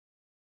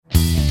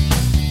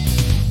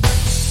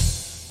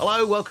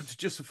Hello, welcome to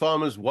Just for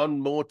Farmers one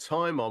more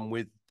time. I'm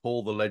with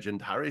Paul the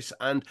Legend Harris,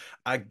 and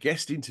our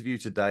guest interview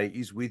today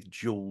is with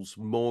Jules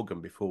Morgan.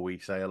 Before we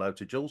say hello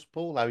to Jules,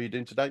 Paul, how are you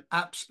doing today?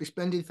 Absolutely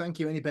splendid. Thank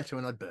you. Any better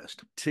when I'd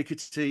burst.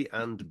 Tickety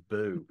and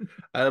boo.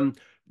 Um,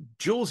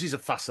 Jules is a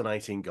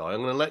fascinating guy.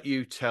 I'm going to let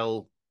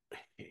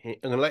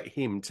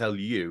him tell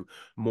you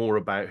more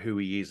about who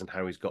he is and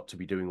how he's got to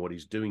be doing what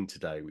he's doing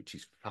today, which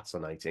is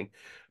fascinating.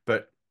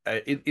 But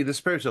in the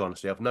spirit of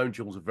honesty, I've known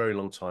Jules a very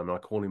long time, and I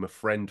call him a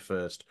friend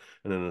first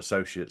and an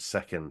associate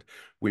second.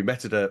 We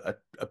met at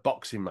a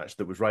boxing match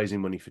that was raising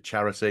money for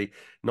charity.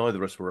 Neither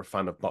of us were a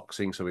fan of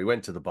boxing, so we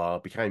went to the bar,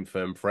 became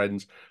firm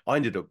friends. I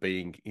ended up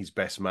being his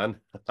best man.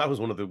 That was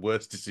one of the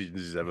worst decisions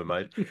he's ever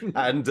made,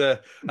 and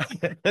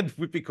and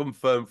we've become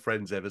firm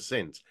friends ever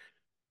since.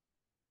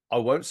 I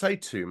won't say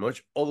too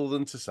much other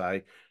than to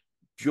say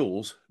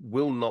Jules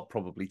will not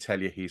probably tell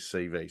you his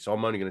CV, so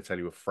I'm only going to tell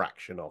you a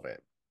fraction of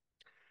it.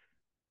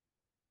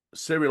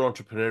 Serial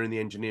entrepreneur in the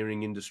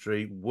engineering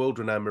industry,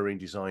 world-renowned marine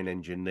design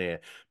engineer,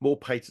 more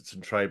patents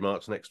and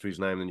trademarks next to his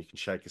name than you can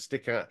shake a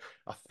stick at.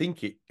 I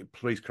think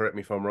please correct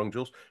me if I'm wrong,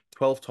 Jules,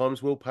 12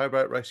 times world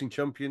powerboat racing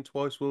champion,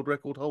 twice world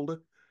record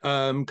holder.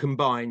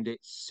 Combined,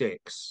 it's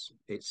six.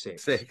 It's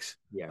six. Six.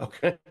 Yeah.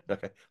 Okay.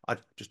 Okay. I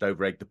just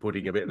over-egged the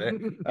pudding a bit there.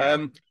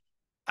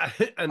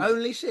 And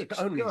Only six.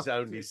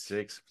 only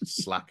six,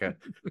 slacker.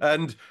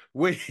 And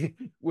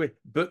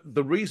but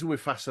the reason we're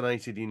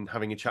fascinated in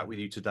having a chat with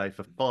you today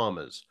for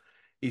farmers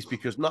is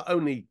because not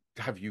only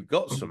have you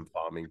got some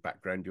farming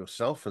background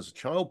yourself as a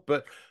child,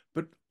 but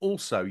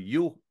also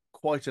you're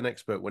quite an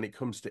expert when it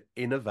comes to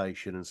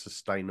innovation and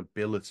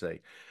sustainability.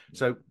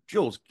 So,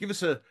 Jules, give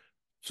us a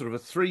sort of a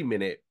 3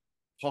 minute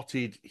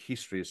potted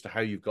history as to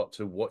how you've got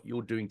to what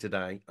you're doing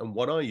today and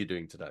what are you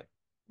doing today.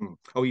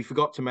 Oh, you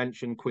forgot to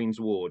mention Queen's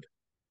Ward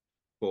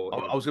for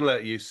I was going to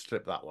let you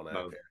slip that one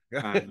out.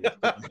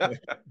 no.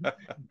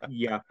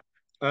 Yeah.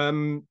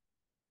 Um,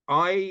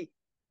 I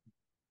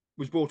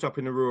was brought up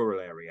in a rural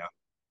area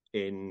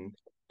in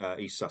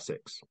East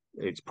Sussex.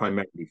 It's Right.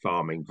 primarily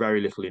farming,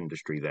 very little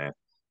industry there.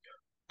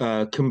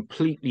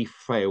 Completely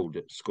failed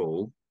at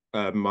school.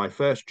 My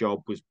first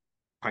job was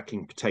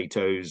packing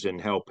potatoes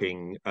and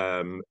helping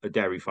a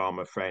dairy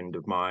farmer friend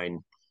of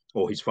mine,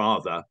 or his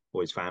father,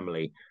 or his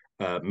family,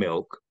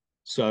 milk.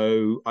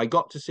 So I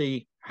got to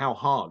see how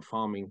hard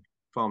farming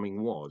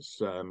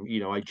was.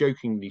 I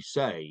jokingly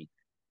say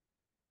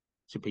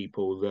to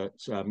people that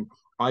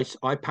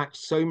I packed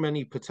so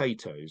many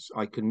potatoes,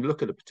 I can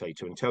look at a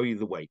potato and tell you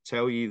the weight,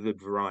 tell you the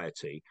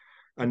variety,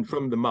 and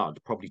from the mud,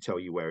 probably tell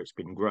you where it's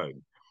been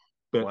grown.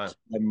 But Wow.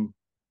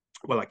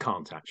 well, I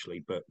can't actually,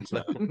 but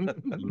Right.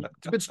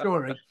 it's a good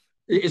story.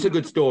 It's a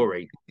good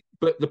story.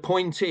 But the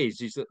point is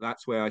that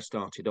that's where I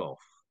started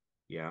off.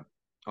 Yeah,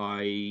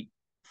 I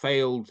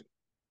failed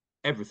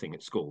everything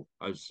at school.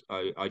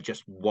 I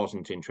just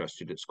wasn't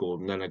interested at school,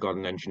 and then I got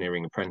an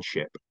engineering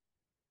apprenticeship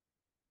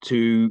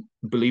to,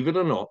 believe it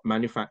or not,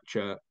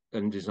 manufacture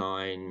and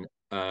design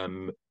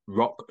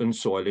rock and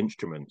soil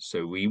instruments.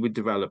 So we were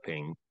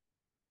developing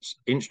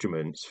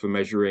instruments for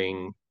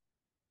measuring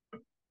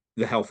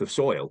the health of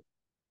soil.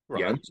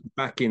 Yeah,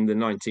 back in the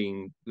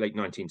late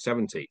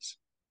 1970s.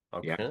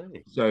 Yeah.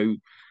 Okay.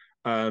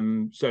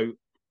 So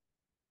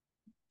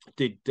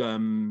did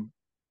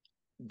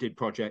did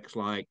projects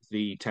like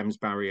the Thames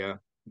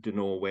Barrier, de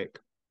Norwich.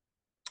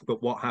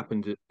 But what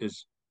happened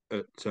is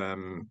at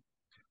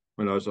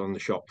when I was on the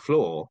shop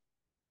floor,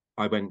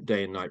 I went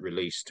day and night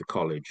release to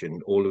college,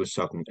 and all of a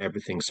sudden,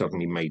 everything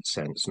suddenly made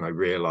sense, and I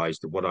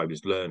realised that what I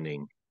was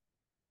learning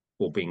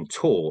or being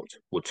taught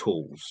were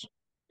tools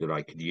that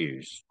I could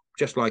use,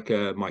 just like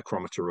a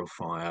micrometer or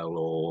file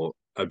or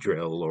a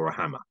drill or a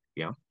hammer.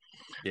 Yeah.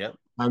 Yeah.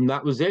 And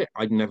that was it.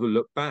 I'd never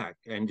looked back.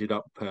 Ended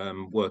up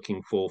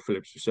working for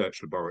Philips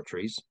Research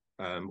Laboratories,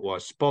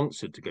 was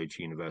sponsored to go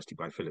to university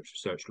by Philips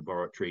Research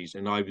Laboratories,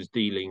 and I was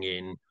dealing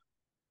in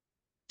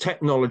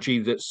technology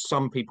that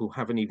some people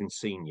haven't even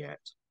seen yet.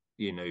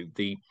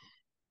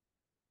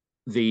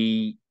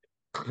 The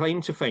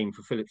claim to fame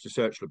for Philips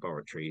Research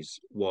Laboratories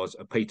was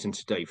a patent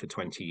a day for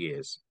 20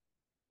 years.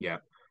 Yeah.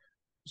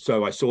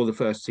 So I saw the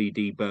first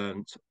CD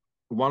burnt.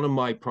 One of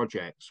my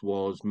projects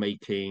was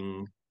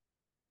making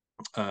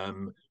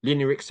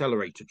linear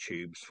accelerator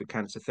tubes for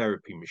cancer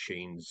therapy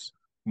machines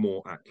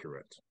more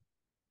accurate.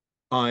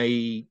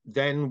 I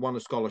then won a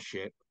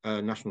scholarship,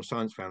 a National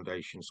Science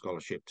Foundation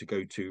scholarship, to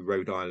go to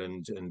Rhode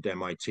Island and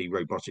MIT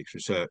Robotics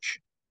Research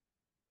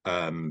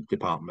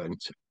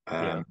Department.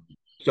 Yeah.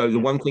 So the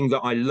one thing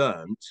that I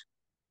learned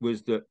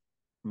was that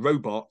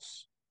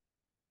robots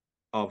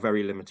are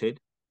very limited,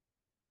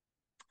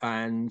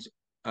 and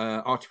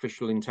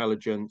artificial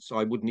intelligence,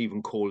 I wouldn't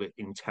even call it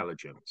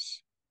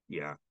intelligence.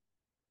 Yeah,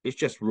 it's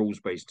just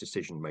rules-based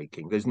decision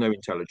making. There's no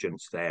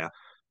intelligence there.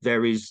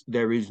 There is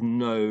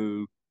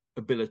no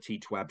ability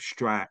to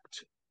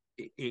abstract.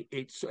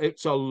 It's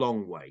a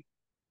long way.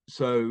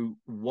 So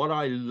what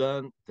I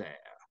learned there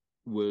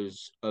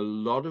was a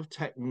lot of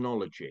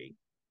technology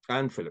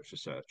and Phillips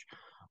research.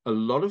 A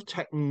lot of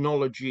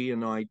technology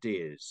and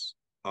ideas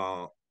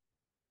are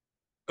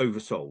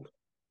oversold.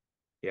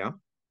 Yeah.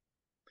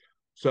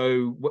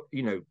 So,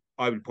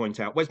 I would point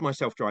out, where's my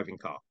self-driving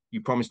car?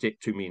 You promised it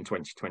to me in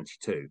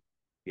 2022.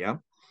 Yeah.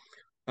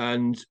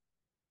 And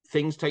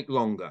things take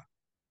longer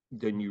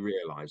than you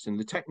realize. And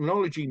the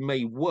technology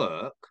may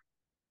work,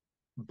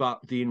 but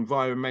the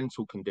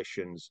environmental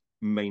conditions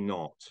may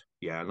not.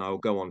 Yeah. And I'll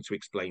go on to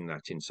explain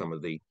that in some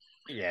of the.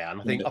 Yeah,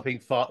 and I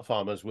think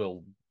farmers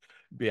will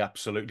be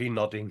absolutely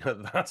nodding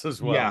at that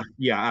as well. Yeah.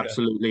 Yeah. Yeah.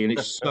 Absolutely. And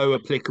it's so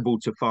applicable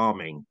to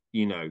farming.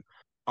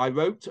 I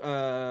wrote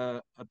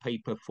a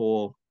paper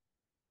for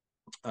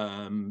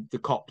the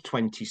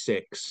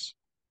COP26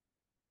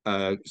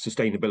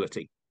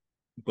 sustainability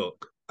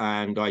book,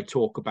 and I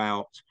talk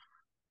about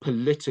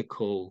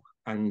political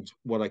and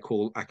what I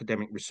call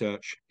academic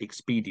research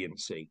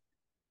expediency.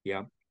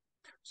 Yeah.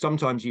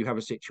 Sometimes you have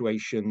a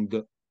situation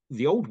that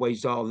the old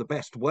ways are the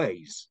best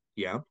ways.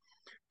 Yeah.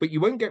 But you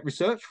won't get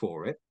research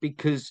for it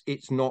because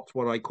it's not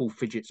what I call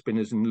fidget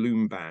spinners and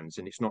loom bands,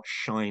 and it's not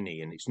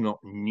shiny and it's not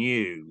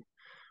new.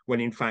 When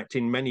in fact,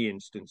 in many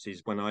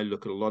instances, when I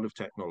look at a lot of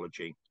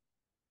technology,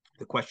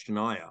 the question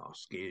I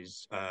ask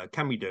is,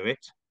 can we do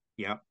it?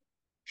 Yeah.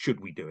 Should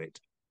we do it?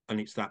 And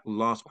it's that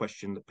last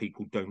question that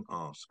people don't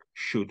ask.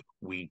 Should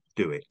we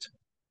do it?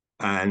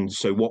 And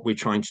so what we're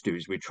trying to do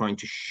is we're trying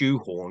to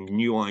shoehorn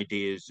new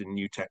ideas and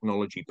new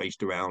technology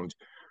based around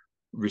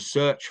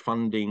research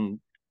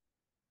funding,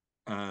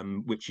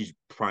 which is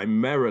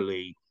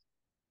primarily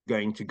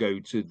going to go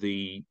to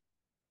the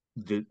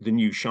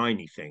new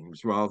shiny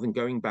things, rather than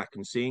going back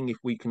and seeing if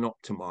we can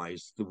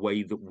optimize the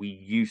way that we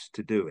used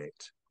to do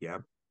it. Yeah.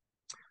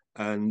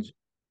 And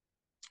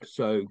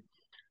so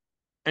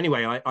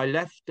anyway, I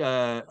left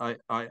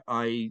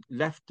I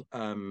left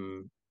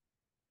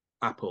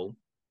Apple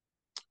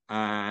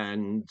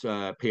and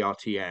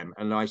PRTM,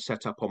 and I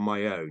set up on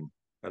my own,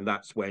 and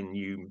that's when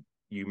you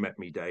met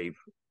me, Dave.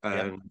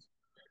 Yeah.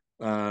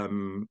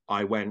 And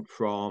I went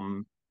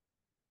from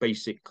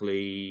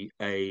basically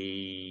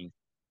a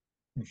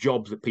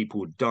job that people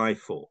would die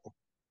for,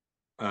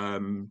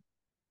 um,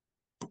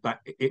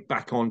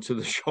 back onto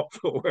the shop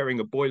floor wearing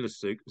a boiler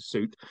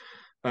suit.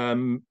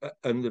 And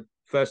the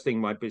first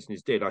thing my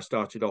business did, I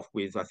started off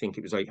with, I think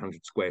it was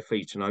 800 square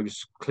feet, and I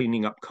was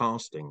cleaning up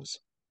castings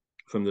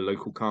from the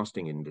local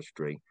casting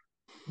industry.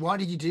 Why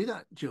did you do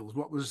that, Jules?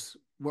 What was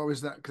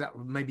that? Because that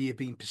maybe have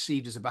been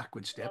perceived as a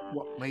backward step.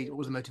 What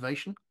was the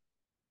motivation?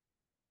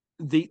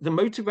 The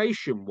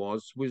motivation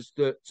was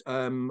that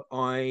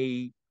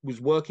I was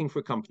working for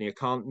a company, I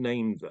can't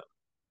name them,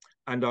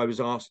 and I was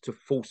asked to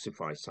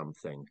falsify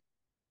something.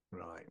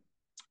 Right.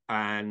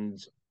 And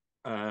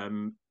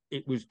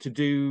it was to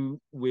do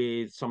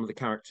with some of the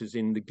characters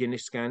in the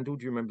Guinness scandal.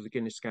 Do you remember the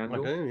Guinness I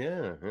scandal? do,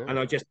 yeah, yeah. And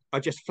I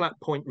just flat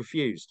point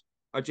refused.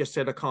 I just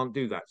said I can't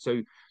do that.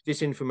 So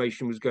this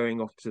information was going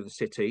off to the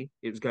city,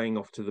 it was going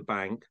off to the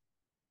bank,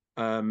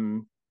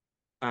 um,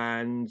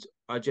 and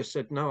I just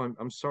said no.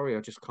 I'm sorry,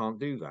 I just can't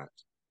do that.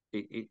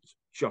 It's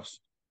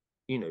just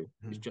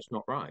it's Mm. just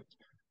not right.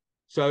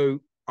 So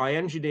I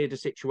engineered a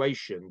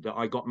situation that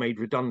I got made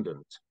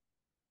redundant.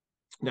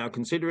 Now,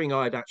 considering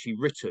I had actually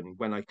written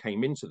when I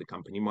came into the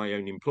company my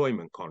own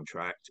employment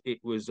contract, it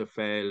was a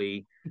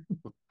fairly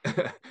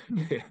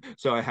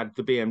so I had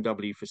the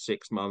BMW for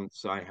 6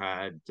 months. I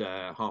had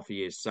half a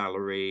year's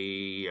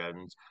salary,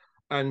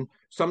 and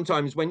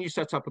sometimes when you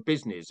set up a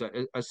business,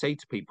 I say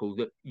to people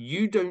that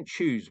you don't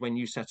choose when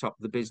you set up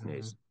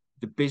Mm.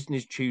 the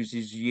business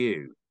chooses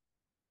you.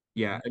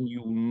 Yeah, Mm. and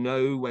you'll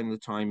know when the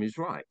time is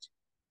right.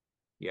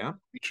 Yeah.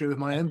 Be true of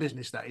my own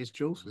business, that is,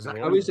 Jules. Oh, Yeah.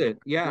 Exactly. is it?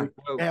 Yeah.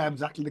 Well, Yeah,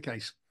 exactly the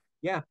case.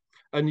 yeah.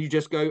 And you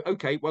just go,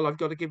 okay, well, I've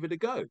got to give it a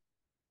go.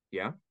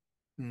 Yeah.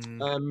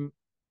 Mm. Um,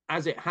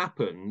 as it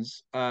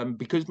happens,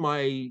 because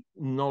my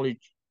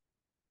knowledge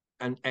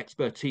and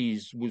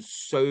expertise was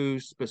so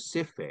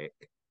specific,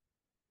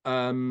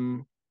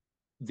 um,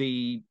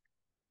 the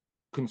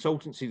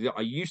consultancy that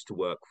I used to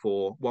work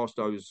for, whilst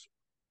I was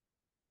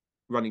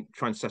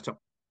trying to set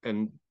up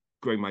and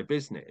grow my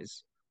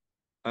business,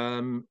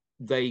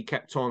 they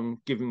kept on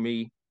giving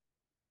me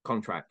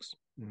contracts.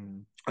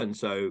 Mm. And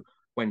so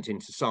went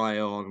into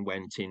Scion,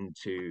 went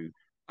into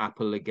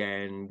Apple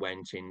again,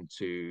 went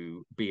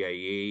into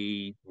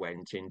BAE,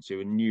 went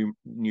into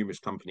numerous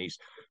companies,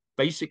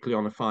 basically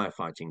on a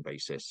firefighting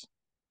basis.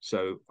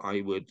 So I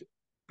would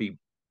be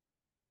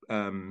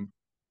um,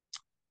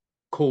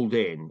 called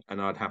in, and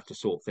I'd have to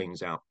sort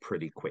things out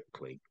pretty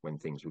quickly when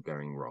things were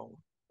going wrong.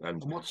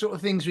 And And what sort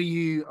of things were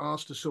you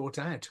asked to sort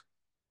out?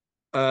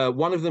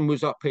 one of them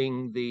was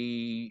upping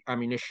the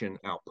ammunition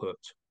output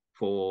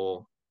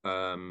for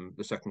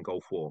the Second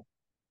Gulf War.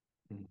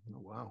 Mm. Oh,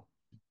 wow.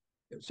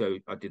 So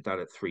I did that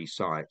at 3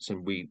 sites,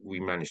 and we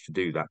managed to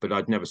do that. But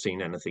I'd never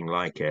seen anything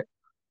like it.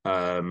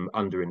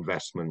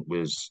 Underinvestment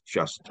was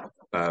just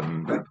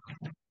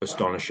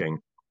astonishing.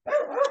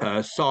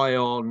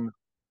 Scion,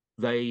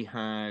 they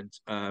had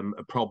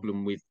a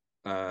problem with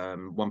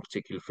one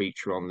particular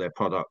feature on their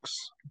products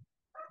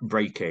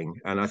breaking,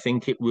 and I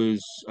think it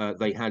was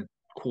they had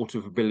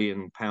 £250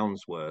 million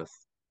worth.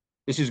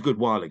 This is a good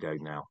while ago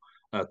now.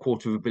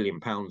 £250 million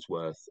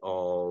worth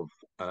of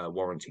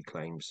warranty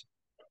claims.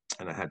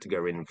 and I had to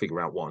go in and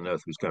figure out what on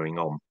earth was going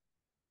on.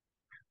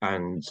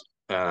 And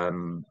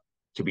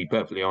to be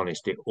perfectly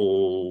honest, it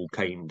all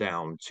came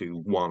down to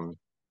one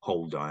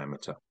hole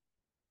diameter,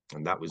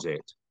 and that was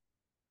it.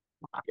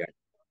 Yeah.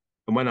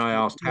 And when I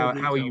asked More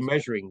how are you details.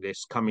 measuring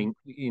this coming,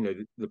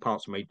 the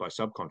parts are made by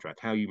subcontract,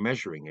 how are you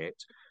measuring it?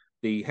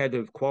 The head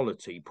of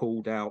quality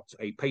pulled out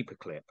a paper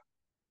clip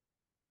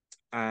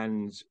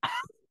and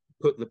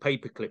put the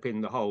paper clip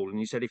in the hole, and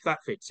he said, if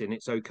that fits in,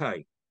 it's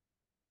okay.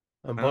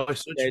 And And by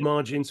such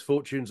margins,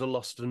 fortunes are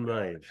lost and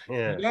made.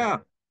 Yeah. yeah.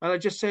 And I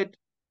just said,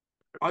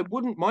 I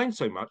wouldn't mind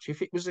so much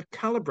if it was a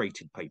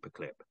calibrated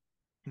paperclip.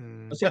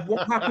 I said,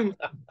 what happens?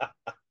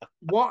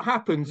 What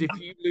happens if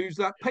you lose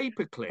that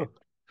paperclip?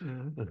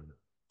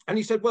 And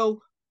he said,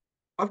 well,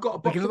 I've got a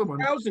box of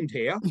 1,000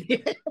 here.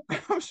 I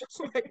was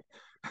just like,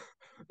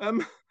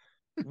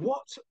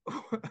 what?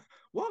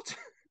 What?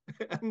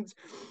 And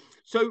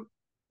so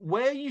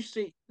where you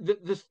see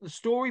the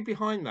story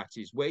behind that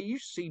is where you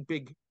see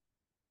big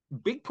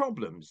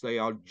problems, they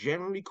are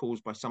generally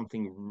caused by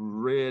something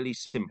really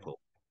simple.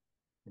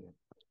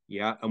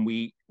 Yeah. And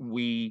we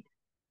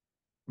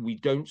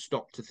don't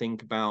stop to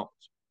think about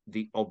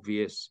the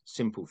obvious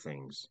simple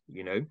things,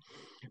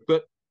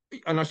 but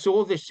and I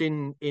saw this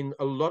in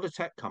a lot of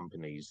tech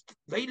companies.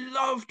 They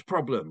loved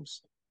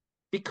problems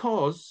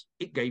because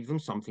it gave them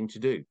something to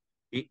do.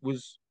 It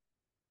was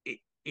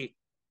it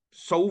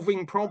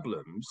solving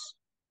problems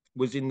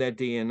was in their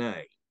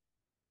DNA.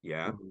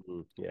 Yeah.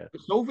 Yeah.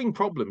 But solving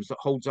problems that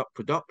holds up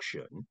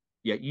production,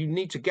 yeah, you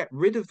need to get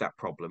rid of that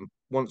problem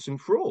once and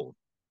for all.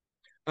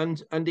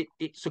 And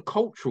it's a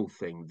cultural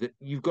thing that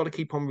you've got to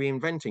keep on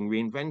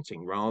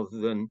reinventing rather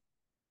than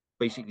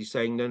basically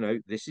saying, no,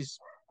 this is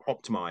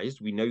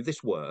optimized. We know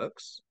this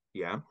works.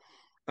 Yeah.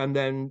 And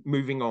then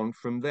moving on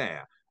from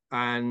there.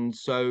 And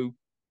so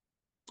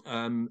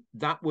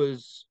that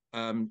was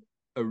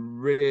a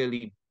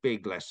really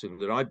big lesson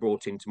that I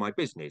brought into my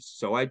business.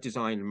 So I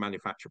design and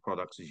manufacture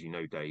products, as you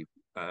know, Dave,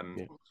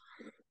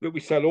 that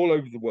we sell all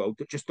over the world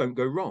that just don't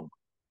go wrong.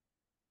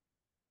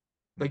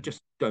 They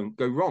just don't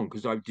go wrong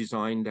because I've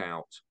designed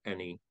out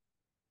any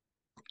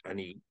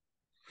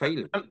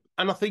failure.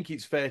 And I think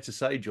it's fair to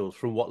say, Jules,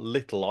 from what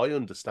little I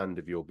understand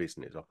of your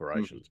business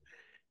operations,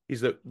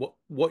 is that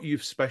what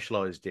you've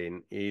specialized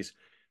in is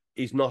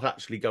not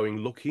actually going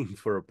looking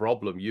for a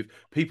problem.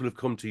 People have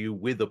come to you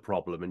with a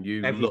problem, and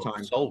you Every love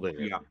time. solving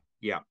it.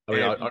 Yeah. I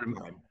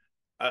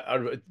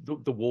mean,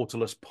 the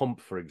waterless pump,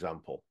 for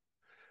example.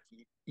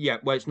 Yeah,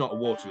 well, it's not a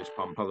waterless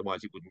pump,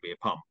 otherwise it wouldn't be a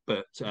pump.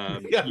 But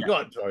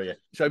Sorry,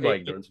 show my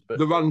ignorance. But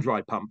the run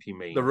dry pump, you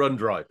mean? The run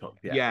dry pump,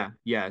 yeah.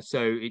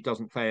 So it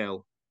doesn't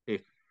fail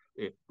if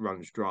it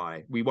runs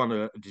dry. We won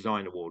a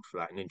design award for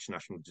that, an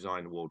international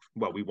design award.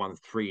 Well, we won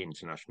 3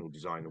 international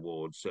design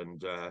awards,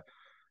 and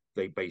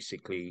they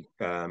basically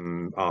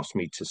asked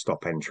me to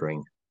stop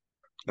entering,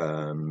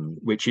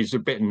 which is a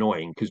bit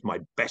annoying because my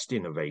best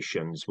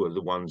innovations were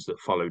the ones that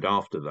followed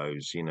after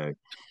those,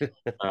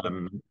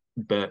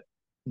 but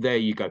there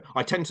you go.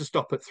 I tend to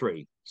stop at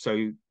 3.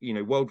 So,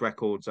 world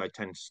records, I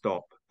tend to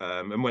stop.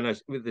 And when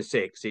with the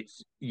 6,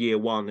 it's year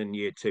 1 and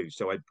year 2.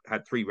 So I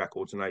had 3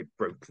 records and I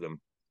broke them.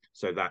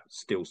 So that's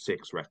still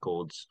 6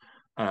 records.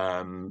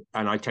 And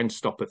I tend to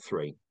stop at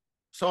 3.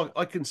 So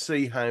I can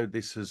see how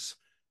this has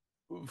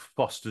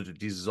fostered a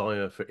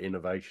desire for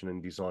innovation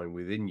and design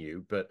within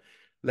you. But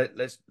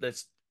let's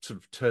sort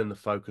of turn the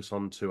focus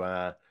onto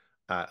our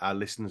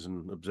listeners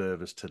and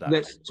observers today.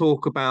 Let's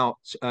talk about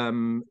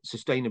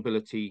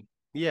sustainability.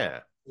 Yeah.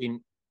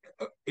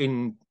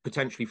 In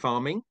potentially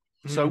farming.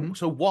 So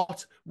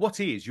what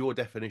is your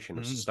definition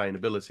of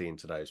sustainability in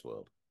today's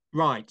world?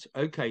 Right.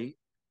 Okay.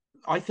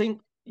 I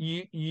think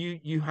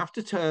you have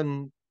to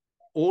turn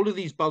all of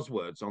these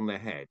buzzwords on their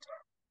head.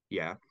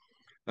 Yeah.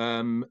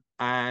 And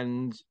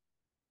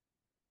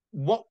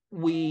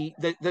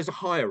there's a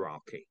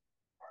hierarchy.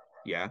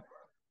 Yeah.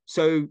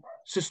 So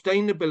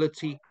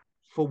sustainability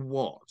for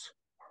what?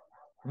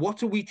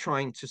 What are we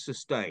trying to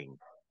sustain?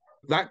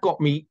 That got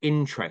me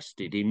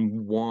interested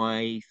in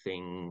why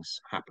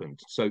things happened.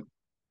 So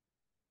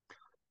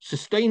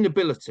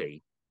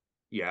sustainability,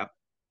 yeah,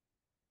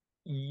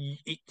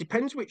 it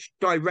depends which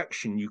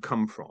direction you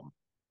come from.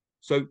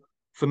 So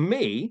for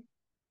me,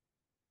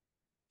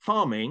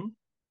 farming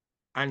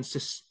and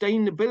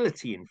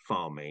sustainability in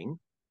farming,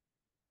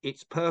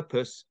 its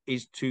purpose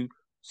is to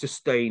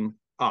sustain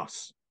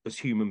us as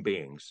human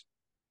beings.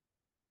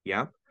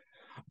 Yeah.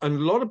 And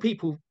a lot of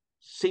people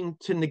seem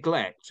to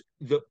neglect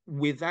that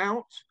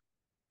without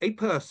a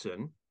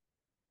person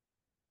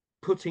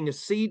putting a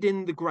seed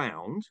in the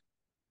ground,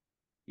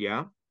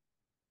 yeah,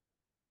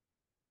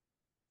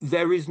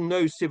 there is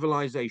no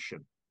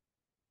civilization.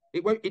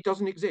 It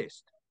doesn't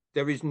exist.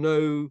 There is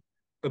no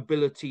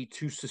ability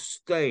to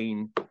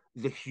sustain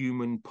the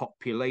human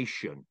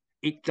population.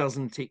 It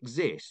doesn't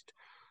exist.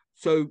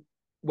 So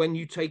when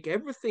you take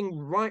everything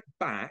right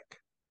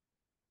back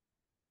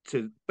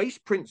to base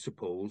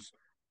principles,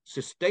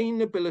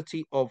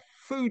 sustainability of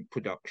food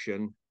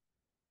production,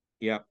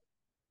 yeah,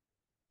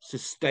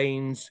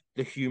 sustains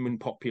the human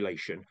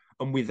population.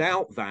 And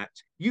without that,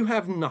 you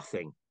have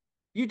nothing.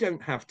 You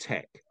don't have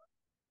tech.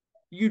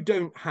 You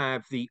don't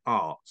have the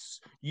arts.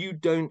 You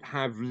don't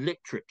have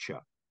literature,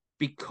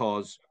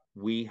 because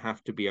we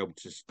have to be able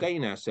to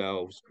sustain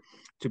ourselves,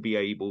 to be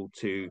able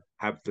to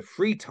have the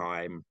free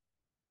time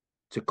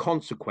to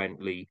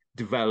consequently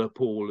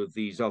develop all of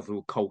these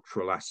other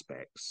cultural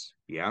aspects.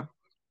 Yeah.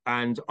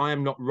 And I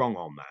am not wrong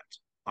on that.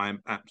 I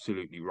am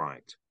absolutely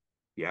right.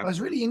 Yeah. I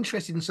was really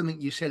interested in something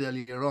you said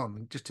earlier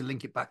on, just to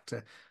link it back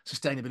to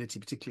sustainability,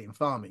 particularly in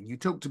farming. You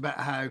talked about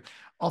how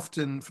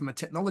often, from a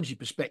technology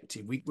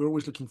perspective, we're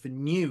always looking for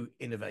new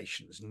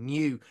innovations,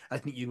 new. I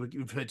think you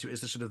referred to it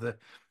as the sort of the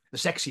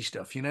sexy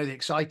stuff, you know, the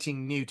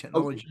exciting new Oh,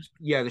 technologies.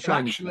 yeah, the But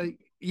shiny. actually,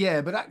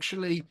 yeah, but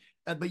actually,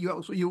 but you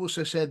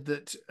also said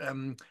that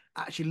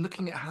actually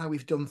looking at how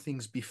we've done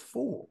things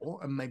before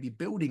and maybe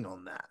building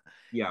on that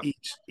Yeah.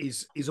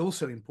 is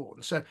also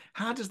important. So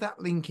how does that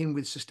link in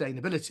with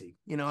sustainability?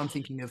 You know, I'm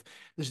thinking of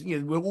this, you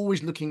know, we're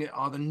always looking at,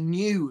 are there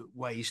new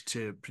ways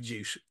to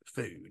produce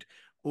food,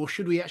 or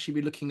should we actually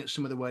be looking at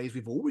some of the ways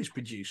we've always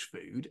produced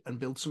food and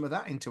build some of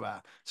that into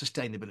our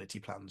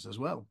sustainability plans as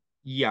well?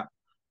 Yeah.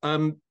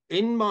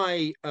 In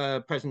my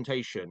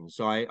presentations,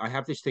 I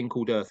have this thing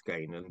called Earth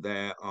Gain, and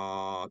there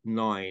are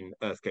 9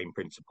 Earth Gain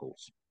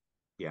principles.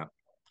 Yeah.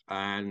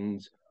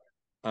 And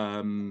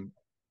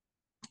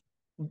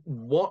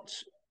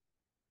what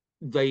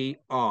they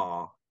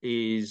are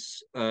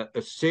is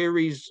a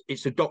series,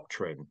 it's a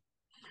doctrine,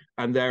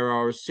 and there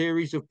are a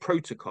series of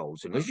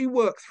protocols. And as you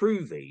work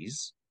through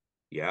these,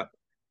 yeah,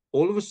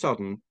 all of a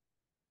sudden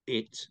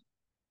it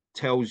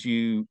tells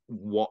you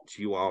what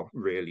you are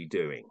really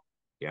doing.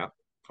 Yeah.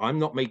 I'm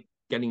not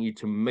getting you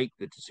to make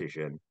the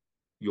decision.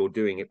 You're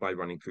doing it by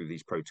running through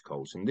these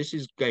protocols. And this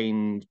has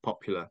gained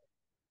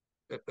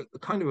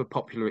kind of a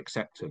popular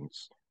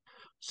acceptance.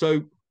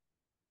 So,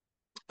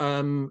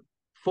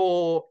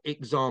 for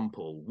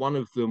example, one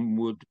of them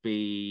would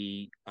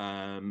be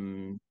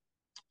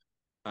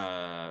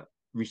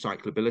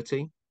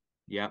recyclability.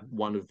 Yeah.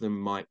 One of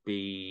them might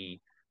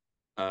be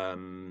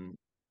um,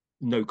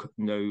 no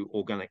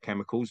organic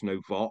chemicals,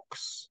 no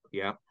VOX.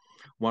 Yeah.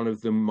 One of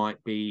them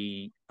might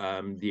be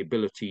the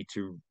ability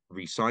to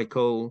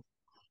recycle.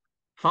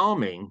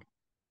 Farming,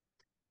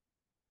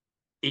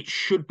 it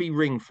should be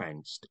ring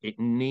fenced. It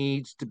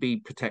needs to be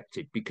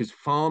protected, because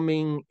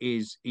farming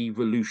is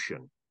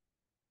evolution.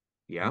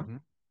 Yeah. Mm-hmm.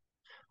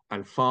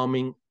 And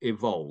farming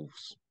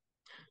evolves.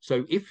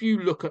 So if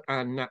you look at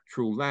our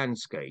natural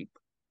landscape,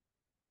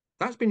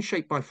 that's been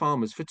shaped by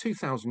farmers for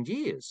 2,000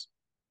 years.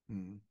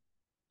 Mm-hmm.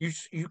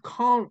 You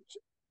can't,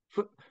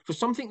 for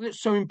something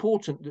that's so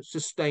important, that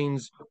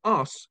sustains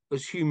us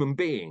as human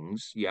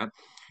beings. Yeah,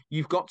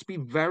 you've got to be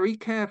very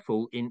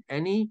careful in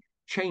any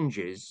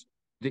changes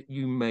that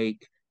you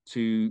make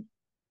to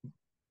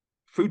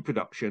food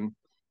production,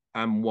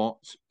 and what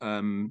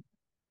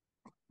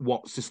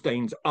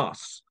sustains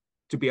us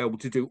to be able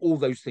to do all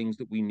those things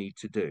that we need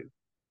to do.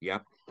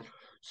 Yeah.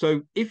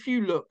 So if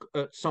you look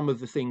at some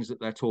of the things that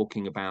they're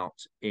talking about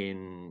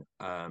in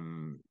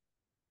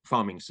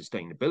farming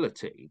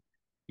sustainability,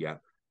 yeah,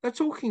 they're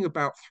talking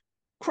about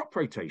crop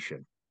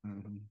rotation.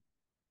 Mm-hmm.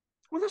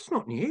 Well, that's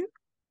not new.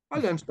 I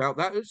learned about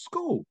that at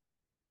school.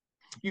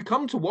 You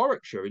come to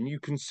Warwickshire and you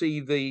can see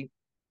the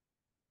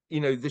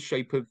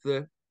shape of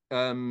the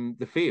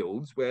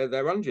fields where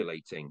they're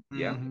undulating.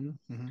 Yeah.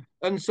 Mm-hmm. Mm-hmm.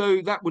 And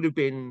so that would have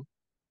been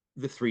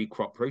the 3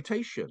 crop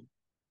rotation.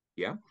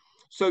 Yeah.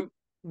 So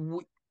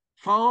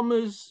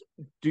farmers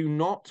do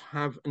not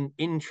have an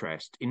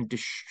interest in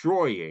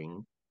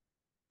destroying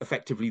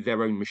effectively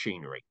their own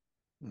machinery.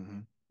 Mm-hmm.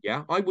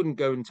 Yeah, I wouldn't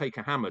go and take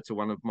a hammer to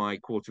one of my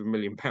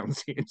 £250,000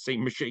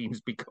 CNC machines,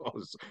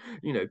 because,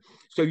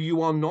 so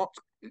you are not,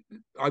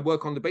 I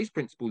work on the base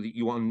principle that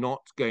you are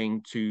not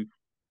going to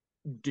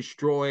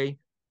destroy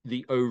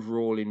the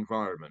overall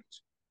environment.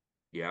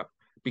 Yeah,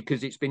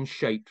 because it's been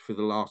shaped for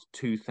the last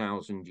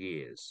 2,000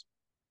 years.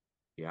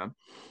 Yeah.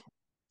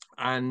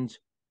 And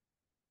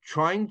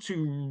trying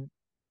to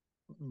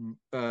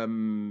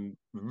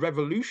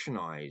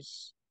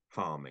revolutionize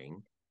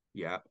farming,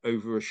 yeah,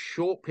 over a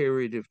short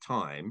period of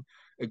time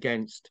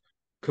against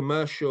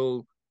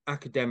commercial,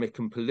 academic,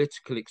 and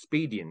political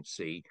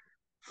expediency,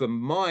 for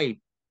my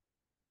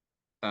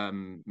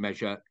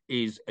measure,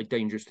 is a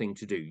dangerous thing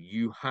to do.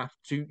 You have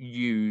to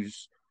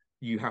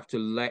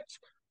let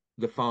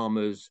the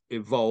farmers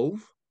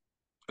evolve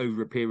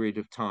over a period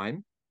of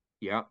time.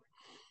 Yeah.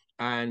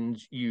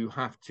 And you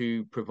have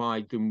to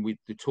provide them with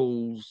the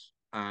tools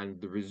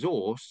and the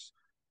resource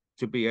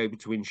to be able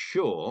to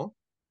ensure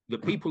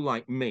that people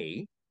like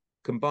me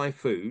can buy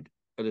food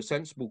at a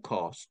sensible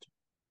cost,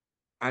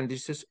 and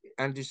is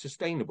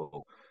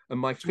sustainable. And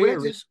my So where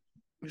fear is,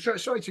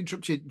 does sorry to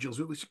interrupt you,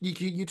 Jules.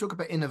 You talk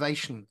about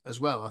innovation as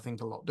well, I think,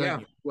 a lot, don't yeah,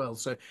 you? Well,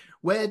 so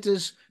where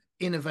does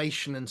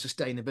innovation and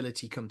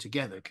sustainability come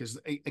together? Because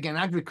again,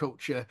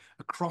 agriculture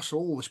across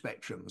all the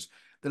spectrums,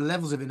 the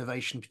levels of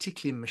innovation,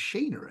 particularly in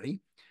machinery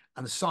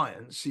and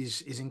science,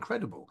 is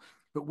incredible.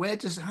 But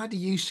how do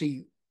you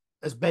see,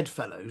 as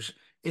bedfellows,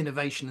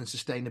 innovation and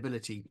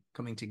sustainability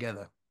coming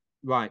together?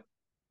 right.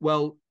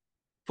 Well,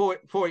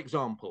 For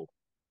example,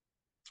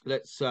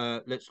 let's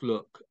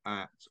look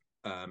at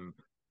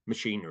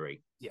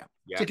machinery. Yeah.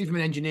 Yeah. Particularly from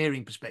an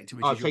engineering perspective,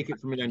 which I'll is your take it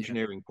from an background,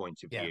 engineering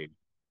point of yeah.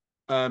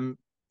 view.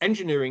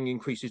 Engineering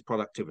increases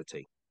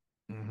productivity.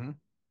 Mm-hmm.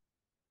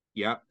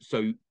 Yeah.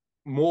 So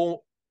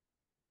more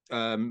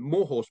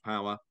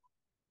horsepower.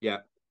 Yeah.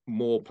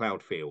 More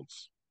plowed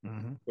fields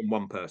Mm-hmm. from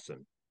one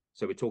person.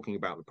 So we're talking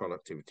about the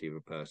productivity of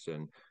a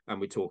person, and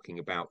we're talking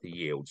about the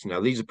yields. Now,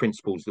 these are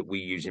principles that we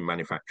use in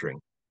manufacturing.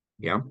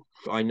 Yeah.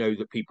 I know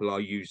that people are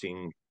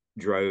using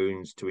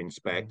drones to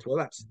inspect.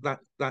 Well,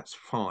 that's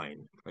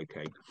fine.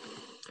 Okay.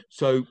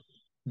 So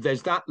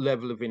there's that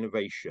level of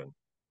innovation.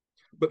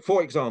 But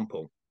for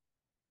example,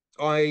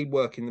 I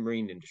work in the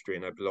marine industry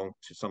and I belong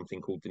to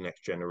something called the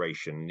Next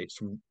Generation. It's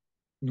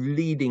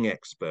leading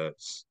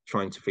experts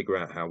trying to figure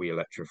out how we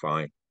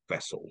electrify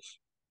vessels,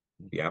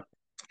 yeah,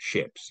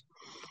 ships.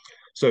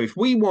 So if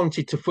we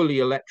wanted to fully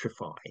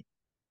electrify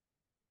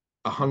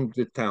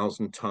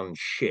 100,000-ton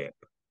ship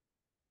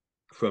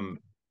from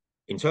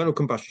internal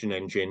combustion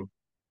engine,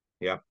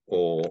 yeah,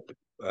 or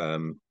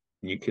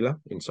nuclear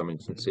in some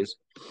instances,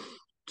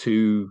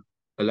 to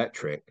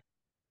electric,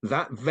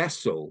 that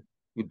vessel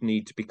would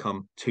need to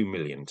become 2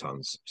 million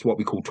tons. It's what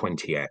we call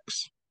 20x.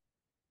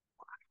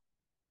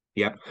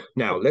 Yeah.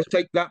 Now let's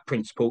take that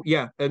principle.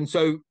 Yeah.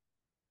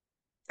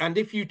 And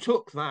if you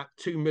took that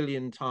 2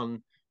 million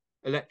ton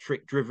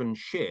electric driven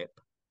ship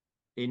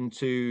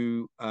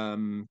into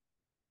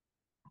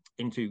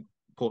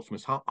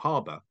Portsmouth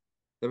Harbour,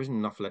 there isn't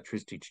enough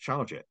electricity to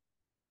charge it.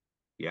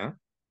 Yeah.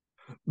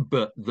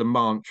 But the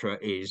mantra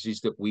is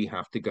that we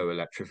have to go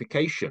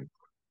electrification.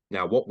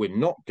 Now, what we're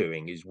not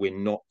doing is we're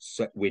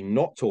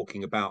not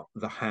talking about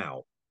the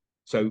how.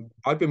 So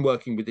I've been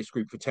working with this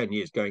group for 10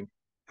 years going,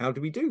 how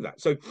do we do that?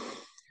 So,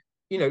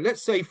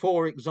 let's say,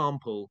 for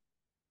example,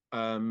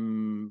 a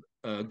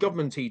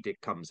government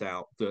edict comes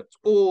out that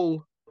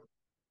all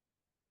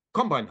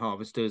combine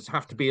harvesters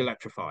have to be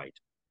electrified.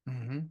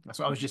 Mm-hmm. That's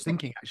what I was just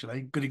thinking,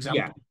 actually. Good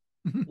example.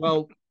 Yeah.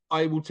 Well,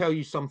 I will tell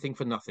you something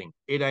for nothing.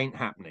 It ain't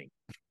happening.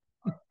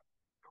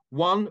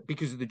 One,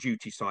 because of the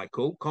duty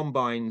cycle.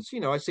 Combines,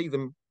 I see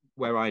them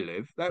where I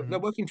live. They're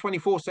working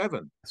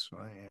 24/7. That's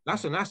right. Yeah.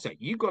 That's an asset.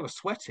 You've got to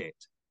sweat it.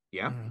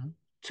 Yeah. Mm-hmm.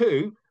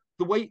 Two,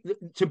 the way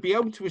to be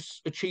able to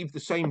achieve the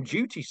same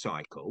duty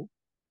cycle,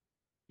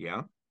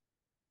 yeah,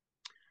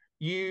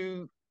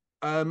 you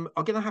are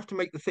going to have to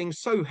make the thing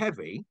so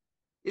heavy,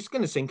 it's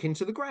going to sink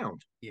into the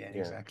ground. Yeah,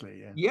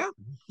 exactly. Yeah. Yeah.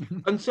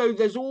 And so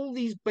there's all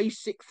these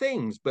basic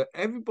things, but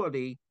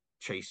everybody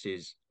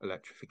chases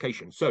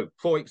electrification. So,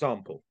 for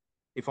example,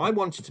 if I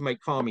wanted to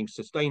make farming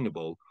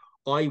sustainable,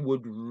 I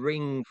would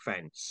ring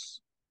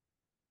fence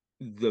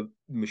the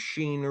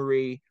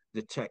machinery,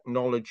 the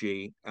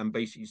technology, and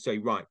basically say,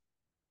 right,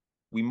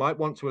 we might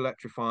want to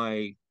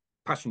electrify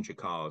passenger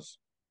cars.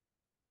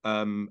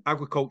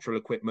 Agricultural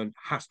equipment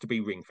has to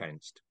be ring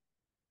fenced.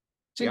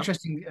 It's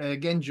interesting,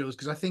 again, Jules,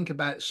 because I think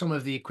about some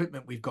of the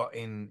equipment we've got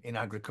in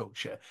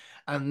agriculture,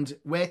 and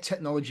where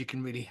technology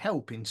can really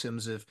help in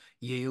terms of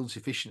yields,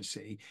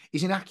 efficiency,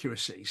 is in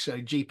accuracy. So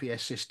GPS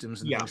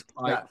systems and things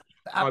like that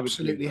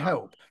absolutely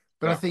help.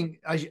 But I think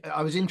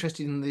I was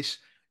interested in this.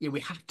 We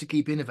have to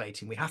keep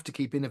innovating. We have to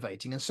keep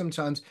innovating, and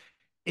sometimes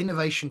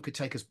innovation could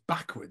take us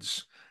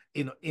backwards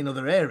in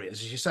other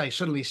areas, as you say.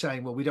 Suddenly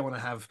saying, well, we don't want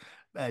to have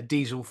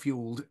diesel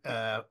fueled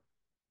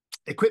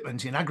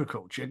equipment in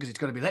agriculture because it's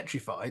got to be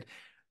electrified,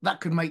 that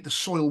could make the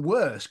soil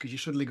worse because you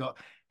suddenly got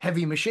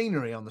heavy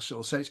machinery on the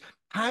soil. So it's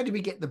how do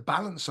we get the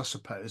balance, I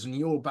suppose, and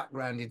your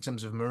background in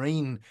terms of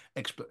marine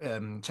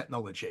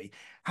technology,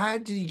 how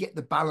do you get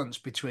the balance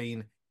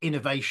between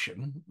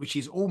innovation, which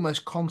is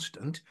almost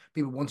constant,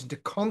 people wanting to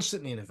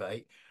constantly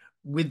innovate,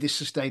 with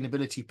this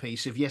sustainability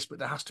piece of yes, but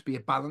there has to be a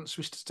balance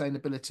with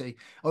sustainability.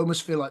 I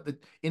almost feel like the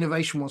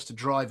innovation wants to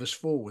drive us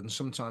forward, and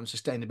sometimes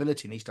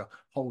sustainability needs to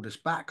hold us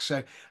back.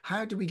 So,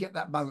 how do we get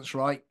that balance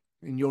right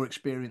in your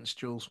experience,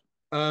 Jules?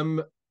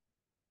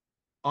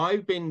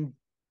 I've been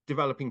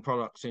developing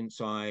products since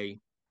I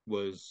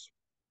was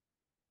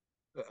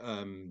at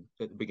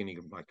the beginning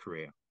of my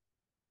career,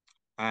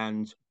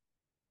 and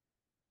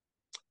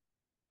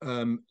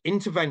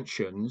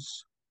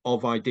interventions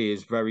of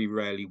ideas very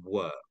rarely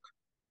work.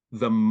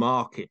 The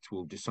market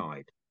will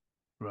decide.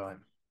 Right.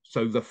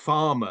 So the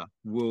farmer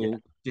will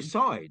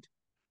decide.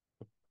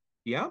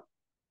 Yeah.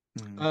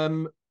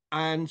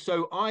 And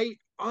so I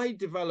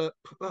develop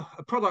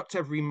a product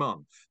every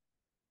month,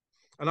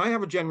 and I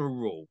have a general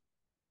rule.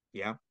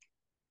 Yeah.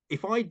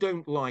 If I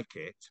don't like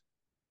it,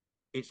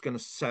 it's going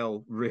to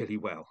sell really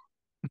well.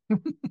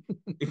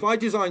 If I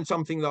design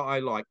something that I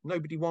like,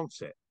 nobody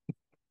wants it.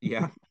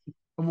 Yeah.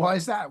 And why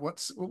is that?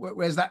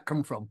 Where's that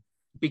come from?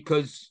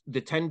 Because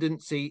the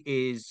tendency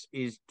is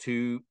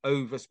to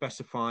over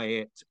specify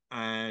it,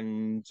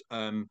 and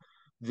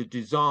the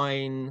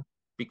design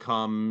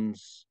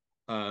becomes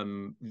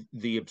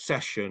the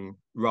obsession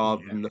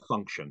rather than the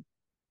function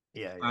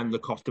and the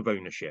cost of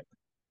ownership.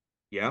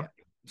 Yeah.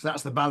 So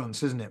that's the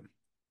balance, isn't it?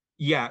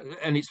 Yeah,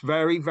 and it's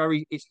very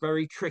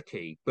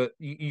tricky. But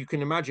you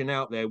can imagine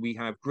out there we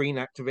have green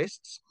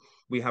activists,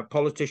 we have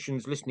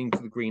politicians listening to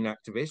the green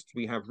activists,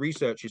 we have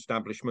research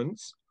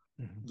establishments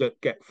that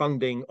get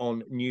funding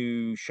on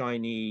new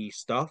shiny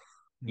stuff.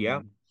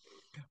 Yeah,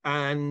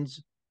 and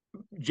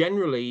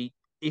generally,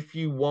 if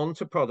you want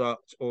a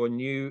product or a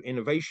new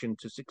innovation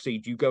to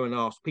succeed, you go and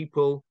ask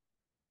people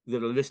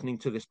that are listening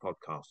to this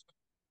podcast.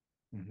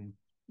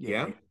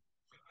 Yeah.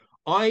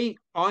 I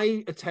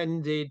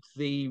attended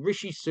the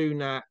Rishi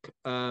Sunak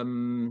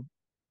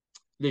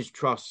Liz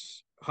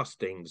Truss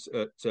hustings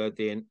at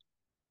the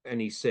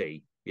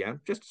NEC, yeah,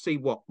 just to see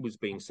what was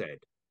being said.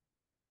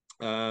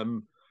 But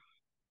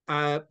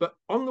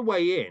on the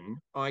way in,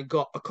 I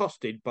got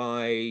accosted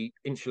by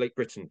Insulate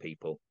Britain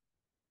people,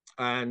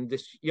 and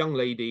this young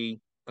lady,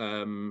 if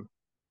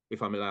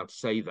I'm allowed to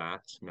say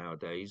that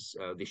nowadays,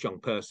 this young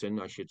person,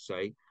 I should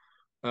say,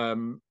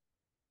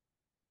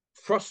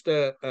 thrust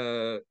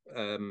a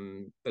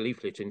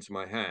leaflet into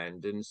my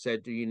hand and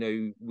said,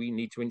 we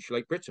need to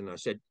insulate Britain. I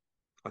said,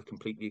 I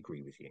completely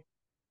agree with you.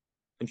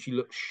 And she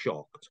looked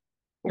shocked.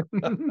 You're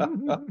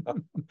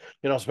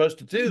not supposed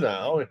to do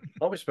that, are we?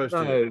 Are we supposed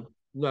to?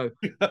 No.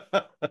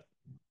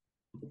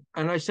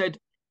 And I said,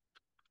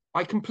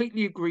 I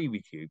completely agree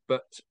with you,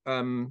 but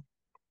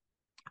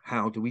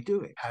how do we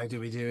do it? How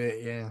do we do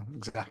it? Yeah,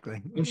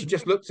 exactly. And she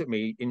just looked at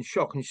me in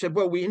shock and she said,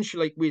 well, we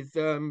insulate with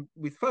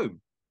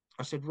foam.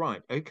 I said,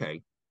 right,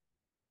 okay.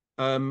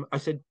 I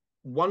said,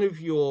 one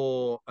of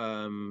your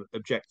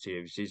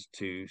objectives is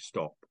to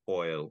stop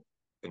oil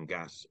and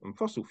gas and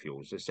fossil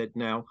fuels. I said,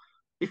 now,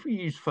 if we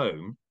use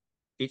foam,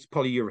 it's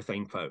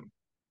polyurethane foam.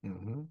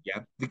 Yeah,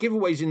 the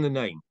giveaway's in the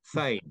name,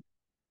 thane.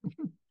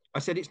 I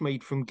said, it's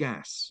made from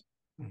gas.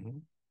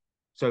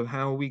 So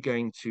how are we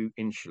going to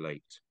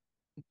insulate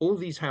all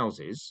these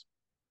houses?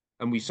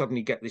 And we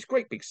suddenly get this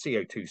great big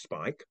CO2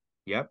 spike.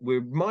 Yeah,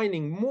 we're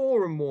mining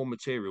more and more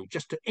material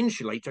just to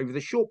insulate over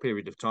the short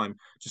period of time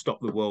to stop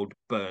the world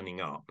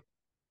burning up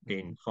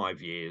in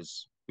 5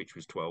 years, which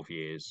was 12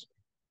 years,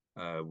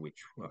 which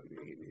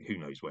who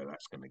knows where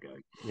that's going to go.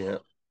 Yeah.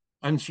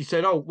 And she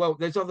said, oh, well,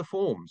 there's other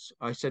forms.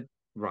 I said,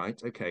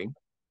 right, okay.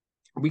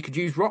 We could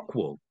use rock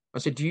wool. I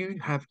said, do you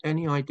have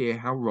any idea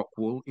how rock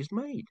wool is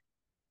made?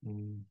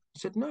 I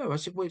said, no. I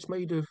said, well, it's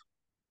made of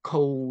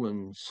coal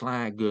and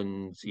slag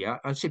and yeah.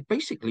 I said,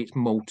 basically it's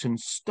molten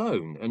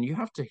stone and you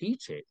have to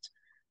heat it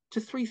to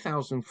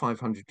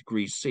 3,500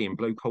 degrees C and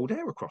blow cold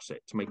air across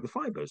it to make the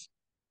fibers.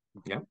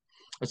 Yeah.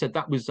 I said,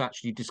 that was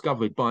actually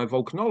discovered by a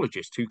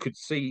volcanologist who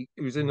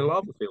was in a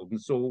lava field and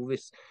saw all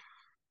this.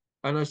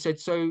 And I said,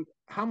 so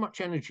how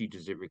much energy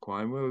does it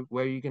require? And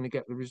where are you going to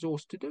get the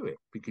resource to do it?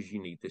 Because you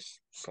need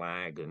this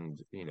slag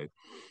and, and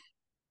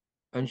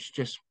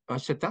I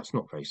said, that's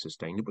not very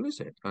sustainable, is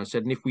it? And I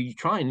said, and if we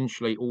try and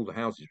insulate all the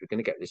houses, we're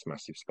going to get this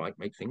massive spike,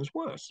 make things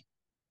worse.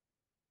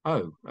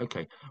 Oh,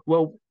 okay.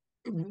 Well,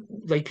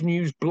 they can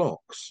use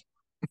blocks.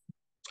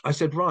 I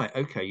said, right,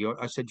 okay.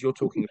 I said, you're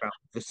talking about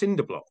the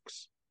cinder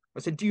blocks.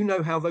 I said, do you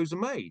know how those are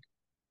made?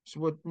 She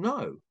said, well,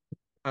 no.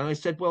 And I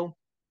said, well,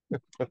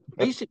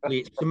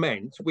 basically it's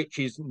cement, which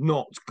is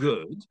not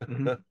good.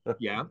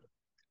 Yeah.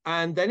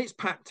 And then it's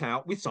packed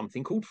out with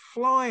something called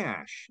fly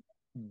ash.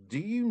 Do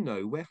you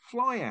know where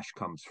fly ash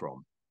comes from?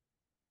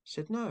 I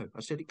said, no.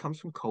 I said, it comes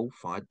from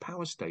coal-fired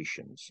power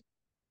stations.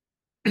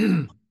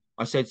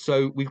 I said,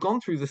 so we've gone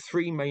through the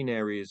three main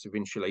areas of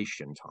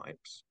insulation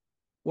types.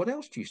 What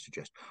else do you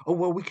suggest? Oh,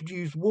 well, we could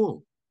use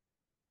wool.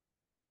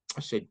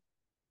 I said,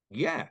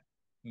 yeah,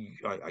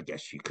 I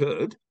guess you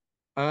could.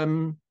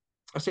 I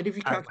said, if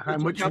you how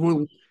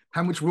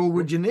much wool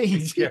would you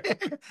need? Yeah,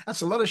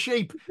 that's a lot of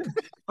sheep.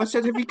 I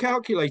said, have you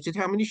calculated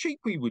how many sheep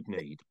we would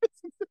need?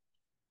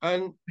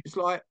 And it's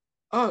like,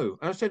 oh,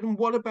 and I said, and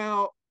what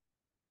about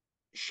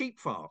sheep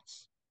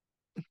farts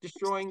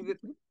destroying the,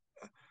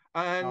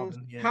 and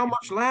how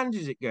much land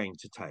is it going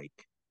to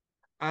take?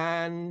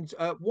 And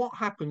what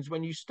happens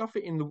when you stuff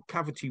it in the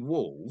cavity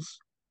walls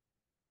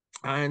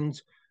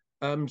and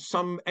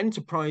some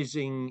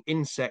enterprising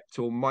insect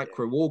or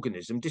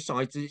microorganism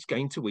decides that it's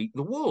going to eat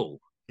the wool?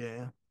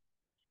 Yeah.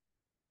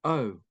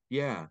 Oh,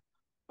 yeah.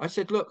 I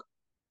said, look,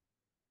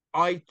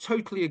 I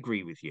totally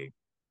agree with you.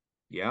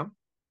 Yeah.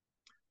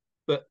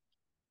 But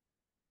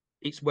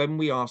it's when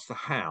we ask the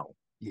how.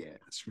 Yeah,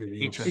 that's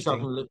really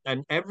interesting.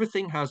 And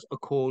everything has a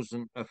cause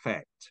and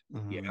effect.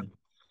 Yeah.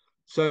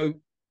 So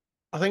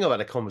I think I've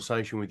had a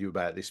conversation with you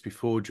about this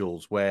before,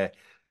 Jules, where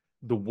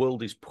the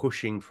world is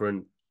pushing for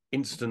an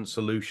instant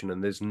solution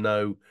and there's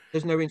no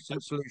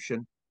instant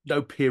solution.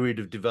 No period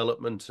of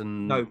development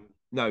and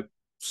no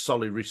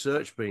solid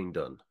research being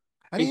done.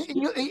 And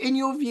in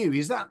your view,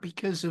 is that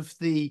because of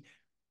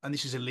and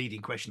this is a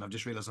leading question, I've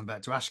just realized I'm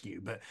about to ask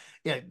you, but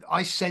yeah,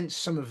 I sense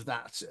some of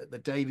that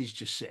David's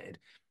just said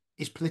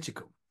is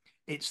political.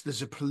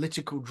 There's a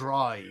political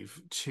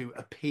drive to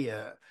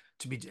appear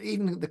to be,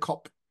 even the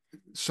COP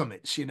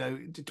summits,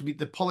 to be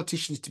the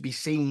politicians to be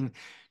seen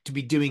to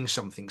be doing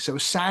something. So a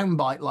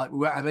soundbite like we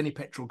won't have any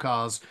petrol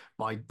cars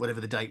by whatever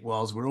the date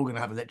was, we're all going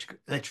to have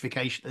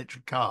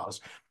electric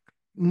cars,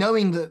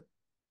 knowing that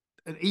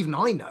even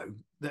I know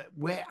that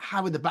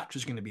how are the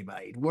batteries going to be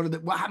made?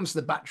 What happens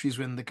to the batteries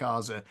when the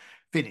cars are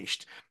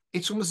finished?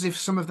 It's almost as if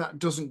some of that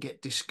doesn't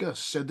get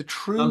discussed. So the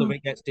None of true,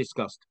 it gets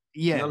discussed.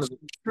 None yes, of it.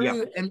 Yeah.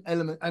 true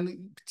element,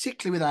 and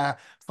particularly with our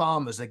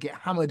farmers, they get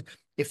hammered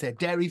if they're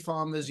dairy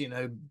farmers.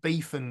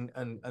 Beef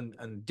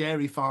and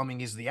dairy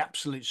farming is the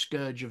absolute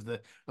scourge of the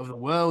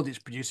world. It's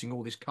producing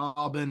all this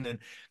carbon, and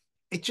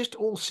it just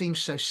all seems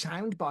so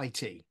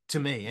soundbitey to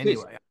me. It is.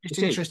 Anyway, I'm just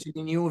It is. interested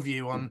in your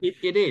view on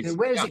It is.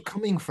 where is Yeah. it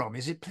coming from?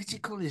 Is it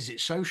political? Is it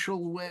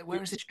social?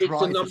 Where is this It's drive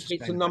for it's a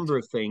sustainability? number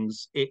of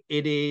things. It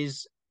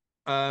is.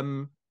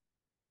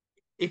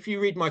 If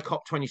you read my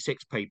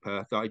COP26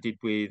 paper that I did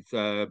with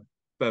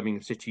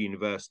Birmingham City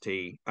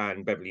University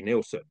and Beverly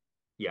Nielsen,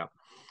 yeah,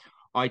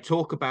 I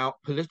talk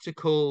about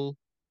political,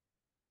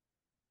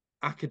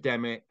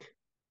 academic,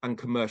 and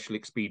commercial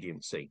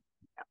expediency.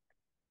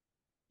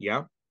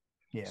 Yeah.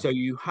 Yeah. So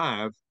you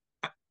have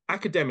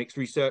academics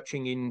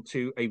researching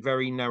into a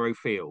very narrow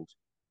field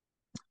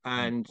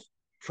and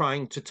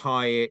trying to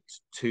tie it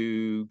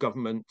to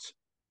government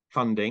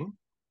funding.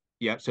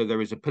 Yeah. So there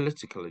is a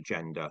political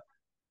agenda.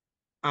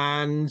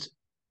 And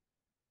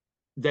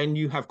then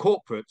you have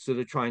corporates that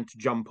are trying to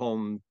jump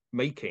on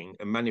making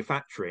and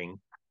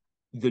manufacturing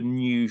the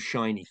new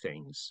shiny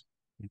things.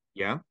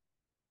 Yeah.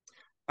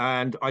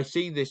 And I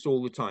see this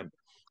all the time.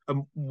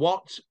 And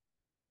what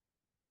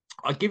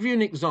I'll give you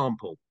an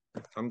example.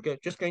 I'm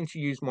just going to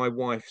use my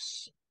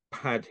wife's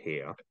pad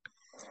here.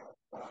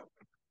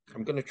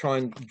 I'm going to try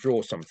and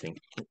draw something.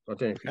 I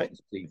don't know if you can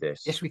see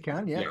this. Yes, we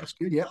can. Yeah, that's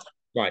good. Yeah.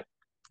 Right.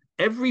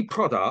 Every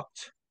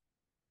product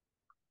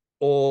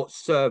or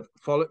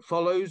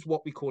follows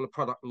what we call a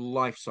product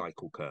life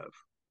cycle curve.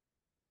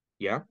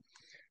 Yeah.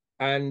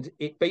 And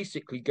it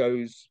basically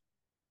goes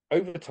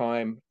over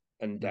time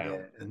and down.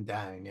 Yeah, and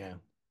down. Yeah.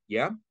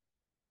 Yeah.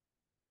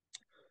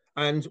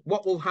 And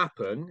what will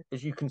happen,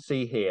 as you can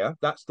see here,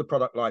 that's the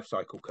product life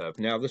cycle curve.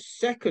 Now, the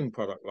second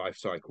product life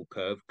cycle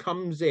curve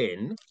comes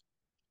in.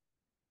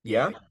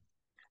 Yeah.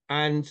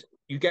 And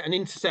you get an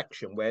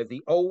intersection where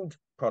the old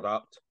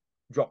product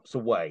drops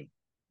away.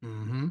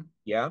 Mm-hmm.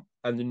 Yeah.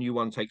 And the new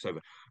one takes over.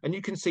 And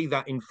you can see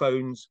that in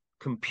phones,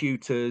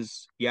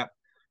 computers. Yeah.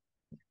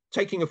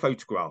 Taking a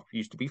photograph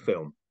used to be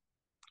film.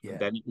 Yeah. And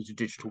then it was a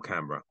digital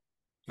camera.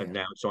 And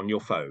Yeah. now it's on your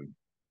phone.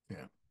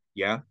 Yeah.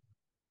 Yeah.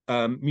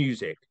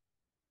 Music,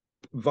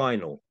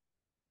 vinyl.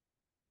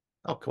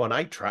 Oh, come on,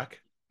 8-track.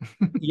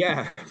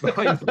 Yeah.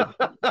 Vinyl.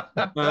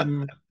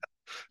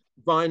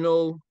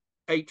 Vinyl,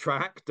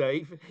 8-track,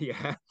 Dave.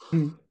 Yeah.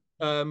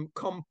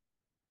 Compact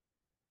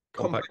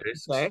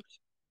discs.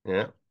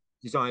 Yeah.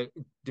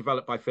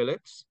 Developed by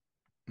Philips.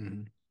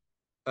 Mm-hmm.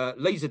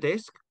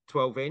 Laserdisc,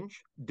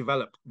 12-inch,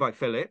 developed by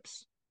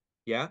Philips.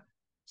 Yeah.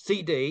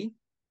 CD,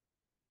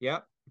 yeah,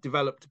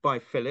 developed by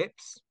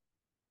Philips.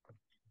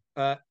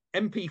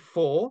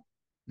 MP4,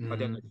 I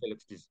don't know if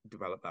Philips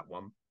developed that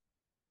one.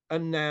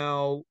 And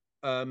now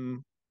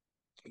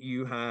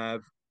you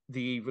have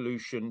the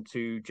evolution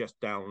to just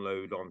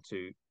download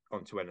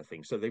onto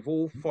anything. So they've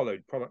all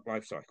followed product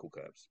life cycle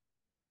curves.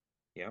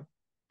 Yeah.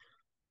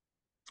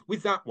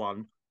 With that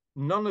one,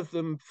 none of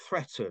them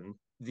threaten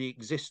the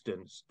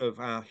existence of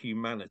our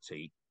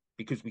humanity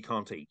because we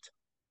can't eat.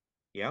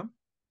 Yeah.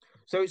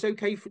 So it's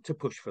okay to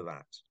push for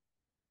that.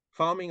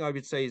 Farming, I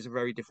would say, is a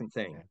very different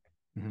thing.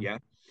 Mm-hmm. Yeah.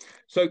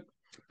 So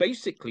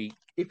basically,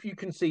 if you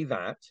can see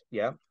that,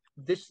 yeah,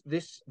 this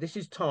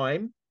is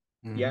time.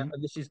 Mm-hmm. Yeah,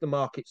 and this is the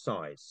market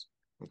size.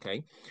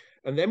 Okay.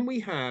 And then we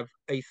have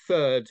a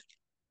third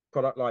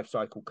product life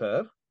cycle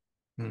curve.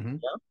 Mm-hmm.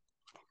 Yeah.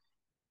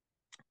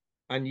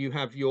 And you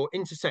have your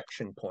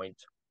intersection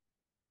point.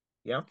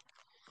 Yeah.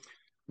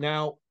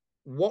 Now,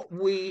 what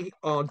we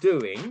are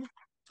doing,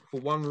 for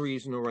one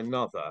reason or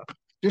another.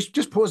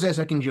 Just pause there a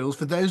second, Jules.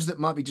 For those that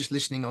might be just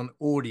listening on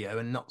audio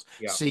and not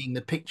Yeah. seeing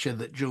the picture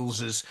that Jules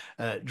has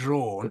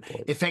drawn,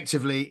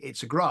 effectively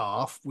it's a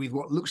graph with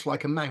what looks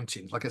like a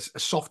mountain, like a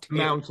soft hill.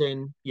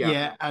 Mountain. Yeah.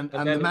 Yeah, and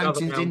then the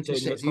mountains mountain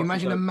intersect. So you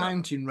imagine a over.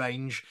 mountain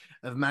range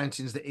of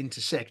mountains that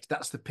intersect.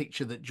 That's the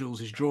picture that Jules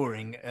is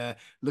drawing,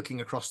 looking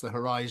across the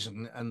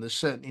horizon. And there's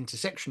certain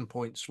intersection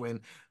points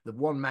when the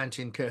one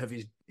mountain curve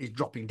is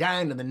dropping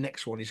down and the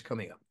next one is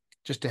coming up.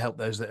 Just to help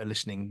those that are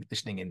listening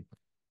in.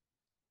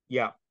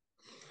 Yeah.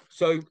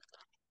 So,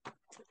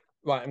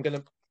 right, I'm going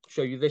to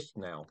show you this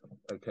now.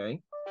 Okay.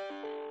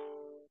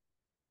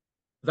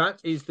 That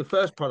is the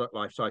first product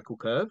life cycle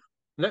curve.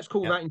 Let's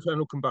call that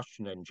internal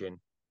combustion engine.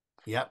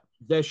 Yeah.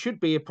 There should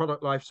be a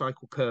product life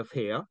cycle curve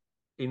here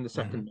in the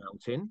second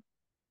mountain.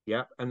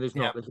 Yeah. And there's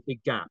not. There's a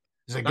big gap.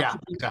 There's a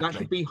gap. That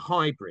should be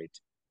hybrid.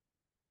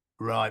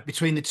 Right.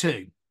 Between the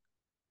two.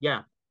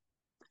 Yeah.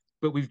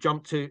 But we've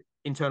jumped to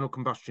internal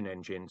combustion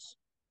engines.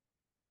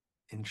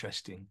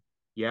 Interesting.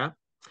 Yeah.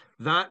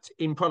 That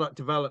in product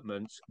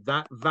development,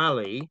 that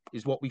valley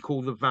is what we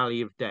call the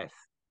valley of death.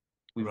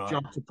 We've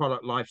jumped to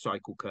product life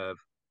cycle curve.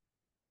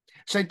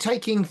 So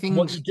taking things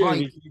what you do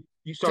like, is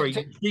you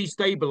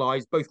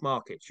destabilize both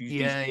markets.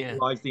 You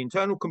destabilize the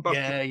internal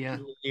combustion,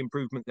 the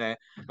improvement there,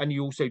 and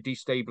you also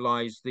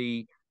destabilize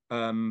the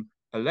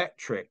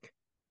electric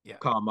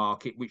car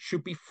market, which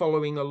should be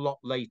following a lot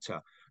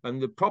later.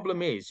 And the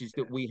problem is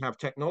that we have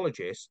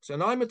technologists,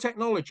 and I'm a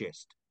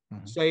technologist,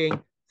 saying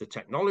the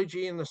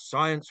technology and the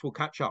science will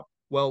catch up.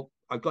 Well,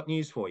 I've got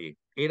news for you.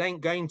 It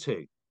ain't going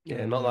to.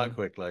 Yeah, not that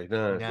quickly.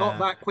 No. Not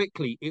that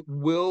quickly. It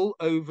will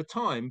over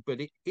time, but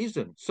it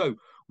isn't. So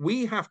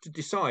we have to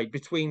decide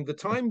between the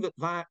time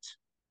that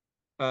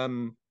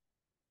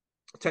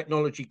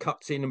technology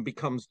cuts in and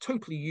becomes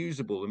totally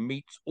usable and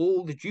meets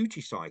all the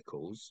duty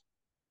cycles,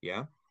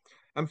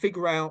 and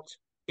figure out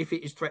if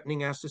it is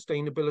threatening our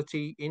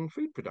sustainability in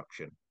food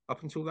production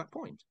up until that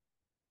point.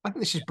 I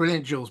think this is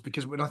brilliant, Jules,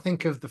 because when I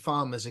think of the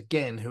farmers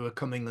again who are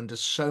coming under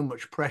so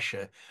much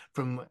pressure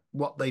from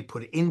what they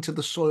put into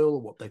the soil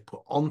or what they put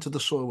onto the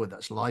soil, whether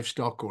that's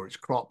livestock or it's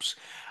crops,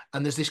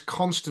 and there's this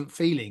constant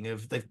feeling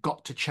of they've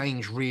got to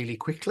change really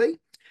quickly,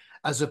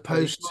 as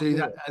opposed to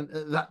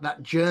that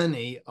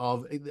journey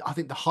of, I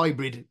think the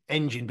hybrid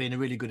engine being a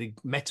really good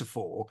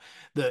metaphor.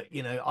 That,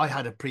 I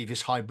had a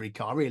previous hybrid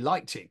car, I really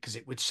liked it because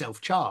it would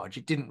self-charge.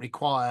 It didn't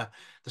require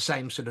the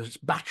same sort of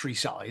battery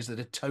size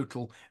that a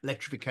total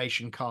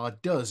electrification car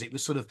does. It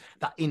was sort of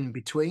that in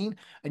between,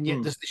 and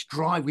yet there's this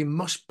drive, we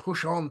must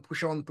push on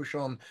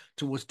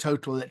towards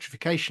total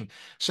electrification.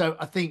 So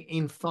I think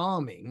in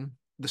farming,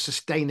 the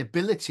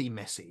sustainability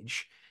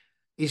message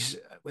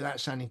is, without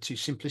sounding too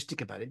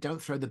simplistic about it,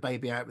 don't throw the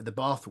baby out with the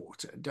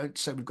bathwater. Don't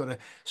say we've got to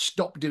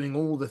stop doing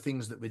all the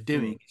things that we're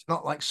doing. It's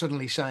not like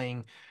suddenly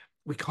saying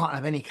we can't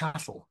have any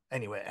cattle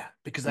anywhere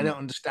because they don't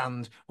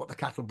understand what the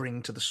cattle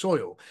bring to the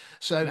soil.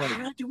 So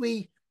how do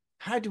we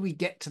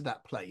get to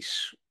that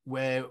place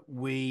where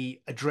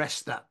we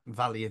address that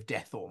valley of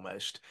death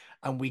almost,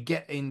 and we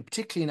get in,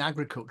 particularly in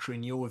agriculture,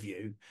 in your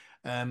view,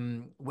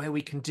 where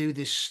we can do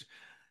this?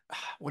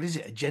 What is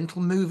it? A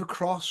gentle move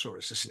across, or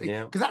because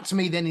that to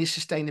me then is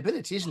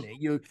sustainability, isn't it?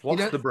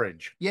 What's the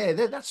bridge? Yeah,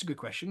 that's a good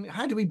question.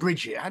 How do we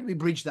bridge it? How do we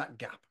bridge that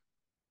gap?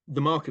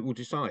 The market will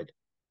decide.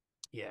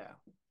 Yeah,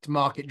 it's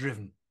market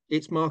driven.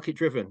 It's market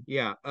driven.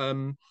 Yeah.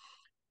 I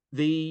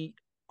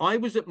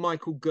was at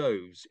Michael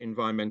Gove's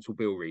environmental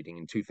bill reading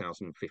in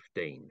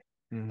 2015,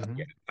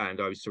 and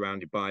I was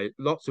surrounded by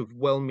lots of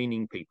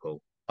well-meaning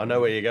people. I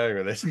know where you're going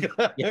with this.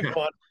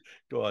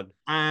 Go on.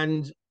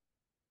 And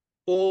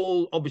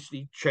all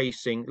obviously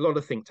chasing, a lot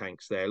of think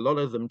tanks there, a lot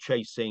of them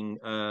chasing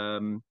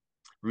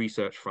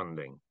research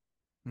funding.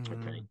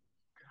 Okay.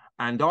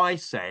 And I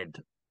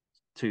said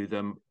to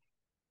them,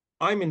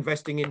 I'm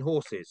investing in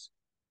horses,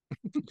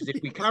 because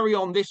if we carry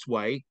on this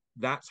way,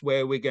 that's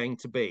where we're going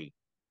to be.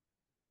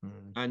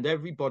 And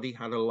everybody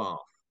had a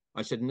laugh.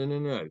 I said,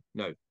 no.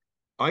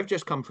 I've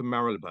just come from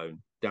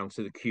Marylebone down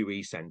to the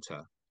QE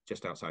Centre,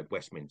 just outside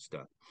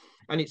Westminster,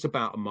 and it's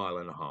about 1.5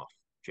 mile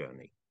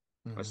journey.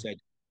 I said,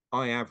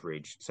 I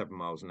averaged 7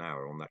 miles an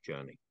hour on that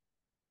journey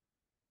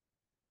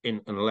in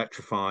an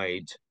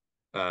electrified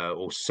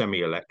or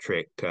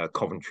semi-electric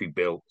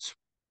Coventry-built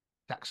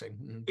taxi.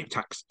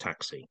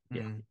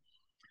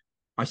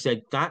 I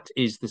said, that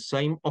is the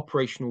same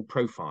operational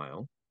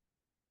profile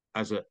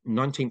as a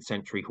 19th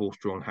century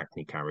horse-drawn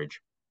hackney carriage.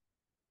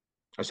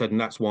 I said, and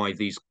that's why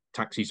these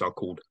taxis are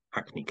called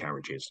hackney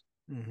carriages.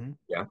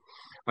 Yeah.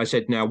 I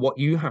said, now what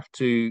you have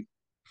to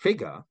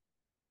figure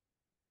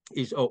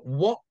is, at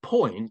what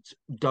point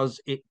does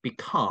it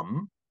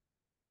become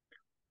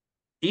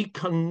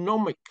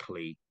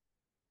economically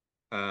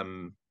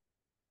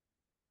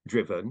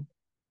driven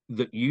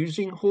that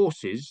using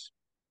horses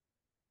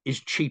is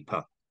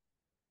cheaper?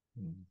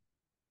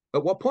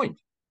 At what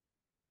point?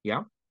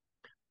 Yeah.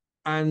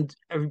 And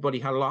everybody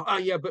had a laugh. Oh,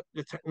 yeah, but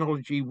the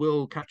technology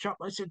will catch up.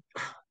 I said,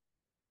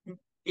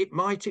 it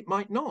might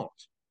not.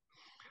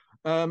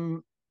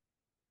 And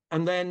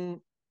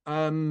then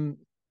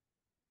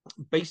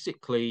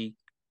basically,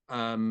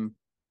 somebody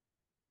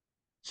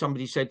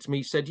said to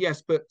me,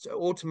 yes, but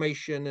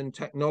automation and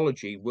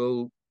technology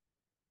will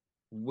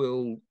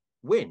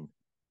win.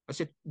 I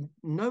said,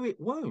 no, it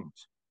won't.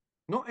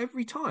 Not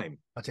every time.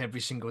 Not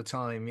every single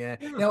time, yeah.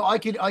 Now, I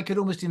could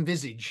almost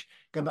envisage,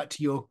 going back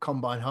to your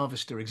combine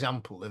harvester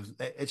example of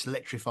let's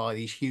electrify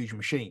these huge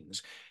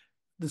machines,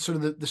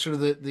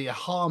 the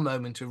aha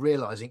moment of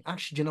realizing,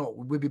 actually, do you know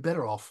what, we'd be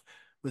better off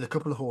with a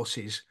couple of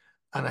horses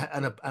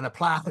and a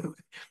plough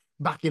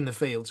back in the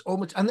fields.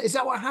 Almost, and is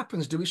that what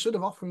happens? Do we sort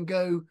of often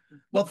go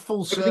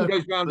full circle? Everything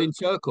goes round in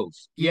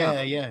circles.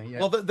 Yeah.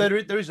 Well, there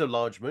is a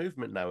large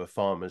movement now of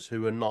farmers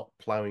who are not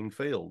ploughing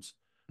fields.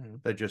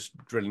 They're just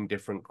drilling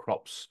different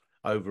crops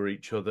over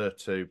each other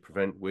to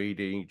prevent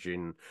weedage,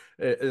 and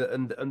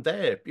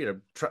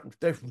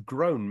they've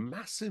grown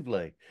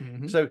massively.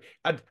 So,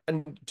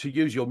 and to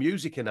use your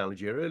music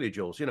analogy earlier,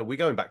 Jules, we're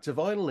going back to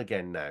vinyl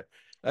again now.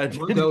 And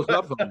my girls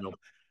love vinyl.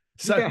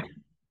 So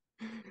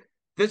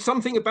there's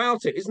something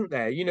about it, isn't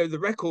there? The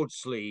record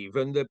sleeve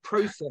and the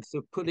process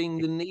of putting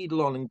the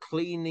needle on and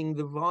cleaning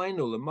the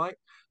vinyl. And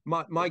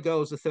my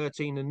girls are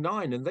 13 and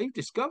 9, and they've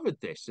discovered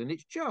this, and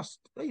it's just,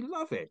 they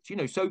love it.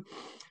 So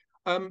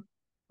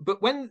but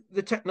when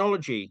the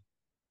technology,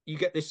 you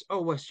get this,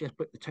 yes,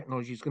 but the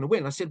technology is going to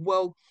win. I said,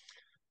 well,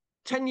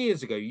 10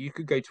 years ago, you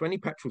could go to any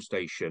petrol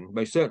station,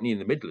 most certainly in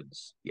the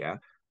Midlands,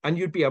 and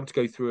you'd be able to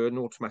go through an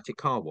automatic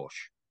car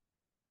wash.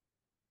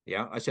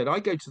 Yeah, I said I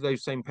go to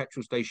those same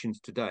petrol stations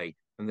today,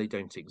 and they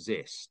don't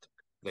exist.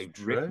 They've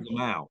written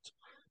them out.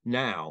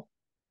 Now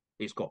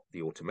it's got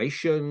the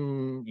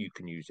automation. You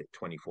can use it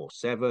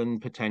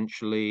 24/7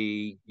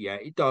 potentially. Yeah,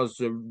 it does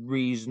a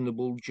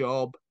reasonable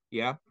job.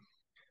 Yeah.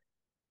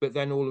 But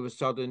then all of a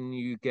sudden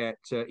you get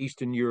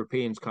Eastern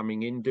Europeans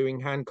coming in doing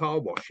hand car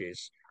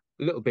washes,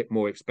 a little bit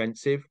more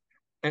expensive,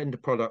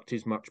 end product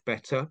is much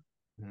better.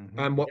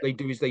 And what they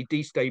do is they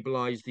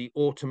destabilize the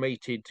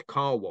automated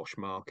car wash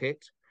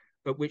market,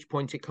 at which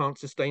point it can't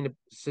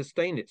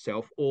sustain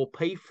itself or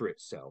pay for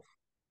itself.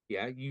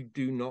 Yeah, you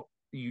do not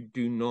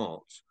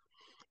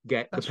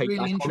get That's the payback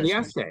really on the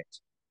interesting. asset.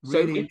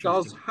 Really so it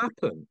does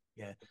happen.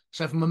 Yeah.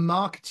 So from a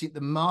market,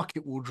 the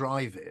market will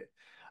drive it.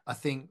 I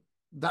think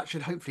that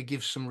should hopefully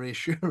give some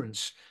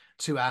reassurance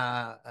to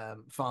our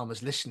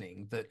farmers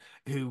listening that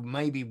who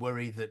maybe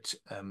worry that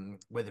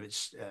whether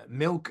it's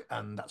milk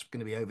and that's going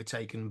to be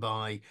overtaken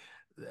by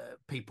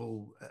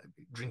people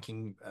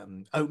drinking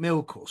oat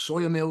milk or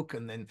soya milk,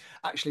 and then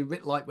actually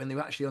like when they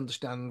actually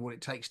understand what it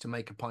takes to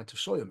make a pint of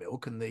soya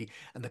milk and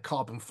the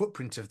carbon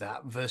footprint of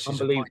that versus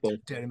a pint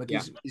of dairy milk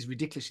is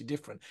ridiculously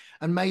different.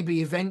 And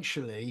maybe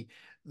eventually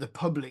the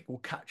public will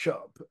catch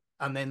up,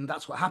 and then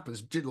that's what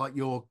happens, like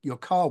your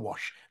car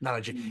wash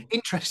analogy.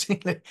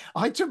 Interestingly,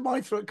 I took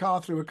my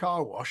car through a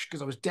car wash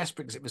because I was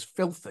desperate because it was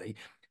filthy.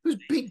 There was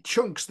big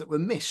chunks that were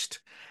missed,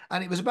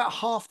 and it was about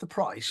half the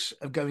price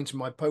of going to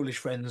my Polish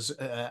friends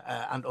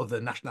and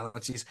other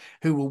nationalities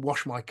who will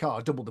wash my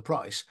car, double the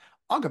price.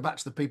 I'll go back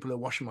to the people who are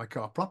washing my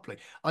car properly.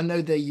 I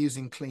know they're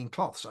using clean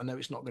cloths. I know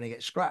it's not going to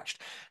get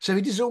scratched. So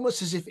it is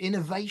almost as if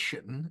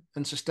innovation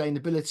and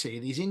sustainability,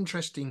 these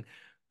interesting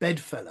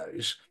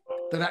bedfellows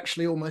that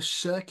actually almost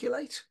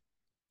circulate.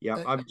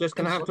 Yeah, I'm just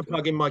going to have to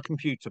plug in my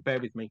computer. Bear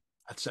with me.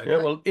 That's okay. Yeah,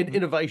 well,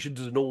 innovation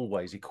doesn't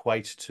always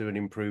equate to an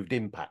improved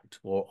impact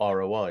or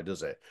ROI,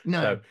 does it?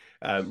 No.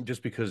 So,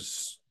 just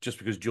because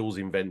Jules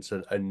invents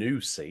a new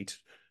seat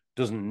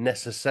doesn't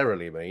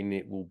necessarily mean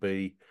it will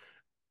be.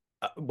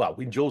 Well,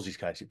 in Jules's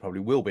case, it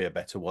probably will be a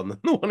better one than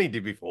the one he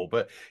did before.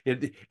 But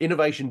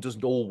innovation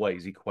doesn't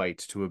always equate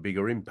to a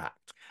bigger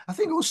impact. I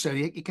think also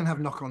it can have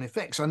knock-on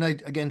effects. I know,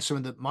 again,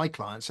 some of my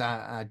clients,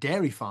 our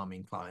dairy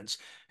farming clients,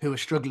 who are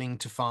struggling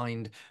to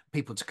find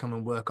people to come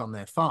and work on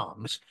their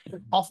farms,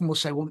 often will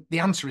say, well, the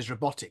answer is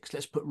robotics.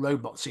 Let's put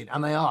robots in.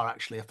 And they are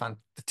actually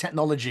the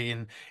technology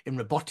in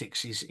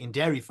robotics in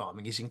dairy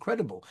farming is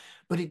incredible.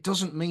 But it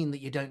doesn't mean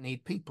that you don't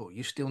need people.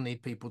 You still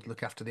need people to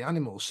look after the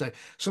animals. So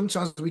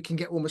sometimes we can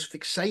get almost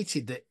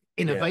fixated that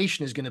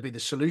innovation is going to be the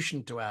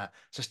solution to our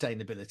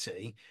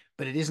sustainability,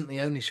 but it isn't the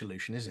only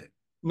solution, is it?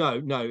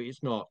 No,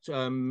 it's not.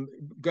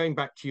 Going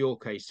back to your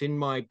case, in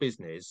my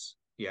business,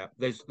 yeah,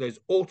 there's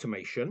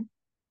automation,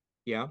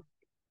 yeah,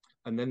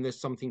 and then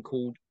there's something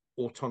called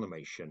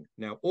automation.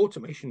 Now,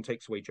 automation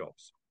takes away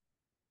jobs.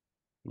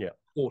 Yeah.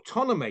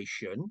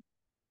 Automation,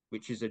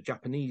 which is a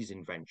Japanese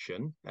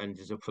invention and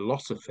is a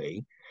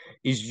philosophy,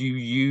 is you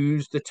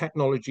use the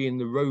technology in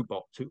the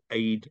robot to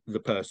aid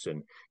the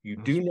person. You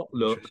do not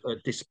look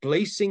at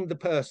displacing the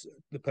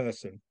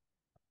person.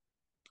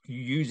 You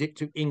use it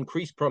to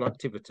increase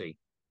productivity.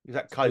 Is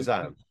that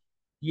Kaizen?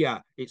 Yeah,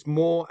 it's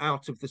more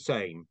out of the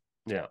same.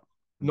 Yeah.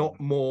 Not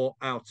more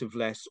out of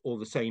less or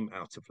the same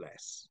out of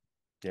less.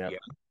 Yeah.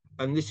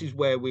 And this is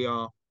where we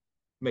are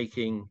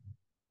making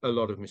a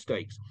lot of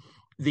mistakes.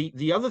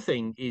 The other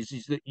thing is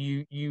that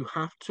you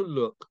have to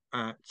look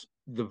at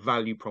the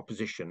value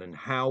proposition and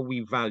how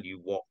we value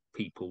what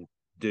people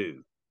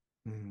do.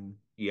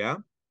 Yeah.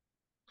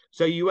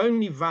 So you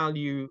only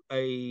value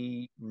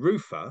a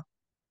roofer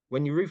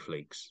when your roof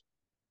leaks.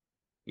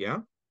 Yeah.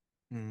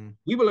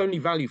 We will only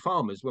value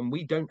farmers when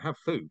we don't have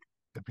food.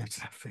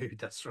 Food,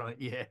 that's right.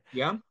 Yeah.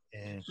 Yeah.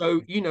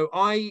 So,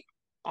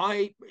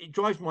 it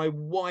drives my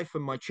wife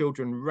and my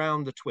children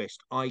round the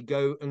twist. I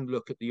go and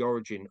look at the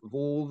origin of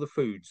all the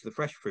foods, the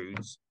fresh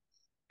foods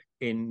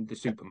in the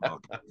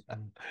supermarket.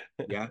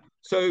 Yeah.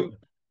 So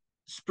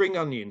spring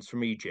onions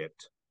from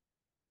Egypt.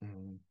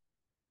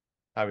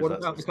 What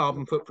about the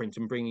carbon footprint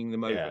and bringing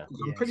them over?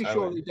 I'm pretty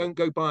sure they don't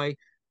go by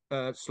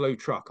slow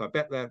truck. I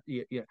bet they're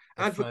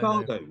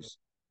avocados.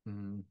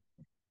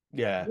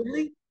 Yeah.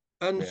 Really?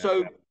 And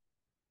so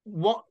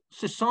what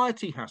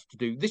society has to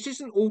do, this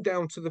isn't all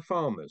down to the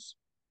farmers.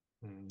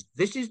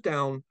 This is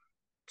down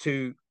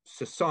to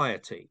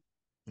society.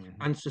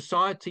 And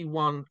society,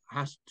 one,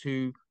 has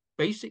to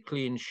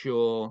basically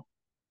ensure,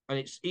 and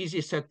it's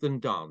easier said than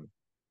done,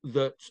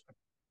 that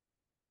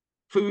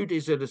food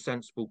is at a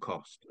sensible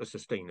cost, a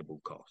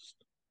sustainable cost.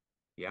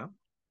 Yeah.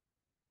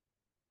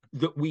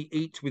 That we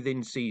eat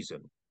within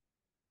season.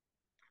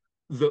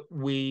 That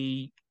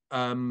we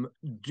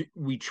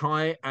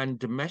try and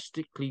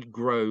domestically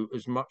grow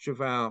as much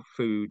of our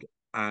food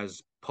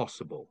as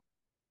possible,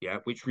 yeah,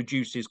 which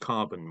reduces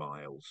carbon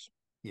miles.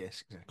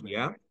 Yes, exactly.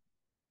 Yeah.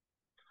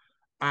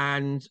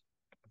 And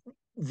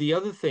the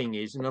other thing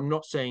is, and I'm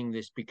not saying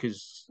this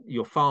because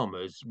you're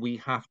farmers, we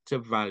have to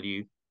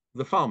value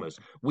the farmers.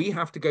 We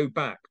have to go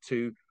back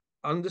to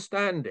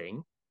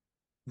understanding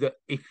that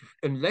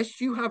unless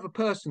you have a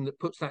person that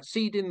puts that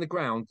seed in the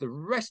ground, the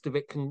rest of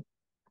it can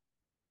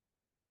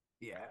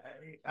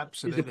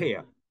absolutely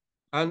disappear.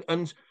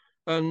 And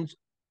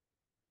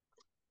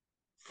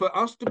for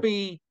us to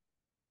be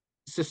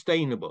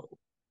sustainable,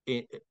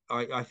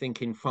 I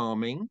think in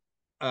farming,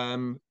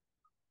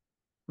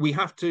 we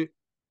have to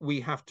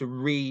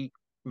revalue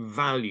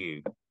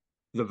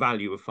the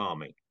value of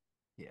farming.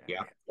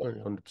 Yeah.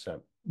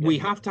 100%. We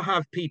have to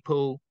have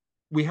people.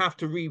 We have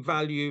to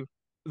revalue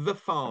the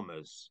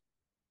farmers.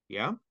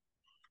 Yeah.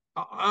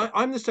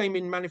 I'm the same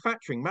in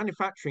manufacturing.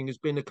 Manufacturing has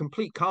been a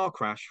complete car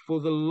crash for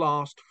the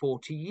last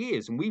 40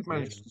 years, and we've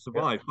managed to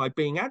survive by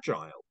being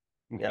agile.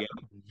 Yeah.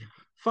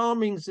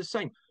 Farming's the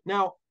same.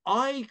 Now,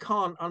 I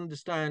can't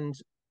understand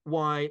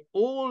why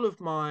all of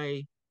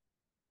my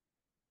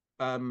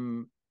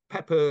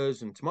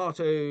peppers and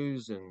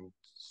tomatoes and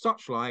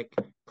such like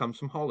comes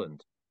from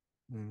Holland.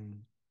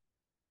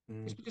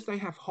 It's because they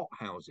have hot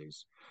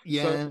houses.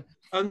 So,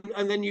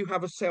 and then you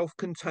have a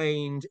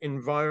self-contained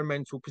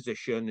environmental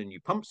position, and you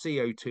pump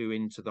CO2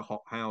 into the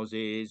hot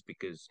houses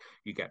because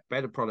you get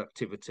better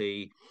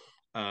productivity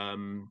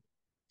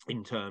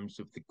in terms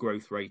of the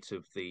growth rate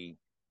of the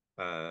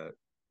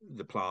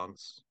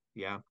plants.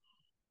 Yeah.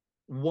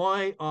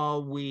 Why are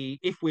we,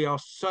 if we are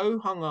so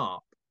hung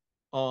up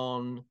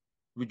on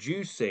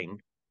reducing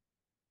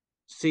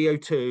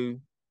CO2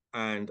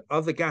 and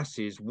other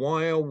gases,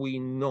 why are we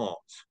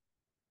not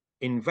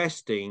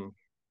investing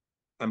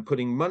and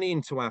putting money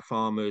into our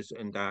farmers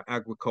and our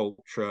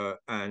agriculture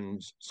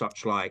and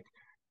such like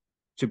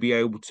to be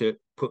able to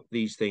put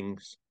these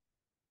things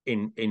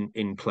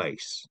in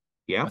place?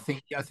 Yeah. I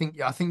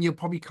think you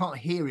probably can't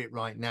hear it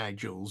right now,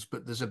 Jules,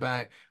 but there's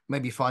about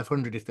maybe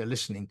 500 if they're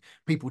listening,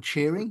 people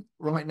cheering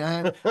right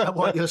now at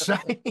what you're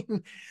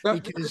saying,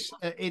 because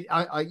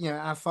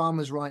our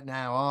farmers right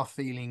now are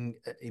feeling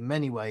in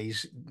many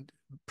ways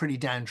pretty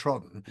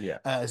downtrodden,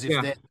 as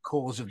if they're the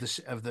cause of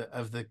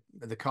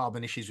the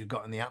carbon issues we've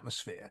got in the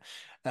atmosphere.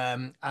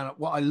 And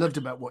what I loved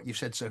about what you've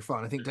said so far,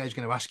 and I think Dave's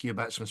going to ask you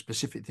about some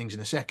specific things in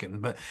a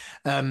second, but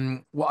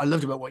what I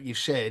loved about what you've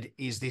said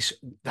is the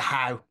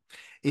how.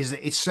 Is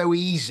that it's so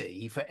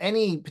easy for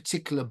any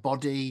particular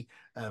body,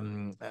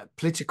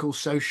 political,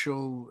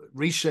 social,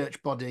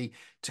 research body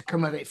to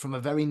come at it from a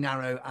very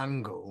narrow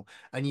angle.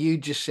 And you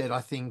just said,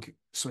 I think,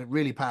 something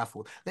really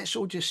powerful. Let's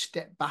all just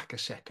step back a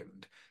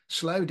second,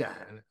 slow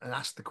down and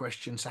ask the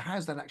question, so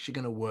how's that actually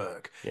going to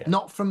work?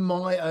 Not from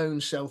my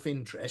own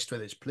self-interest,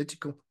 whether it's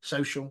political,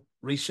 social,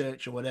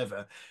 research or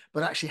whatever,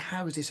 but actually,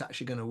 how is this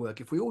actually going to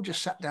work? If we all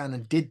just sat down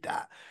and did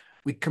that,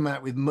 we'd come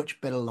out with much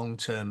better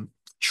long-term,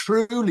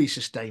 truly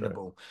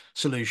sustainable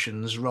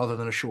solutions rather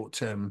than a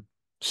short-term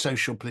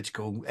social,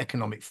 political,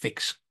 economic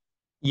fix.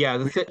 Yeah,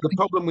 the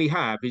problem we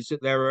have is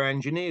that there are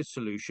engineers'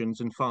 solutions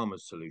and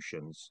farmers'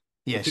 solutions.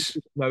 Yes. The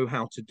people know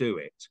how to do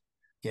it.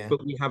 Yeah.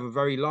 But we have a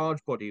very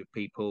large body of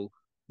people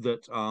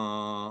that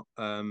are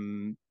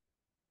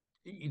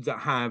that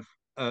have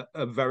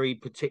a very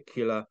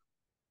particular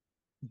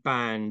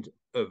band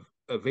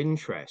of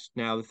interest.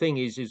 Now, the thing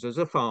is as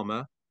a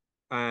farmer,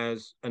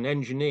 as an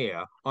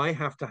engineer, I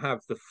have to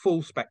have the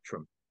full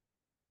spectrum.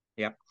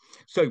 Yeah.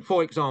 So,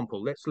 for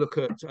example, let's look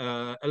at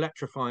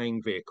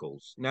electrifying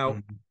vehicles.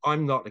 Now,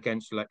 I'm not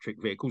against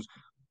electric vehicles.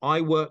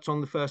 I worked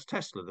on the first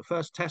Tesla. The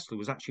first Tesla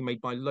was actually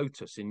made by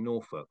Lotus in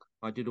Norfolk.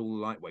 I did all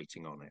the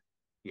lightweighting on it.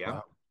 Yeah.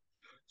 Wow.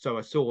 So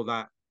I saw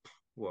that,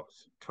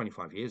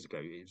 25 years ago.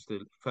 It was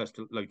the first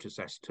Lotus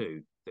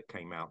S2 that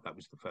came out. That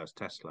was the first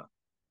Tesla.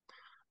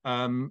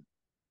 And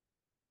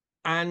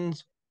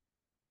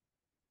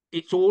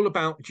it's all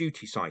about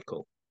duty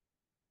cycle.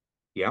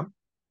 Yeah.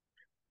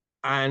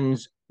 And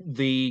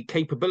the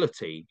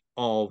capability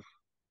of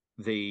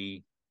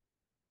the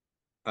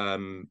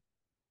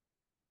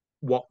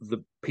what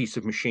the piece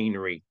of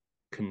machinery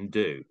can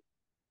do.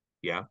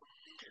 Yeah.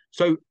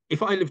 So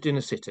if I lived in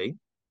a city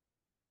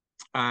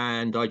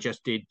and I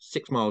just did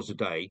 6 miles a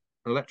day,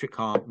 an electric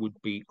car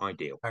would be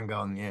ideal. Hang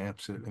on, yeah,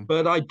 absolutely.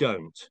 But I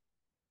don't.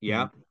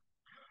 Yeah.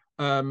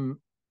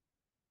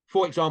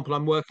 For example,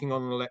 I'm working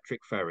on an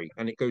electric ferry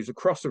and it goes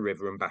across a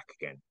river and back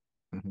again.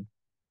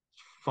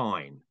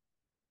 Fine.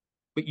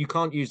 But you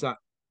can't use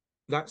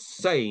that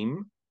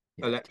same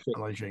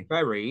electric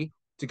ferry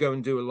to go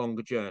and do a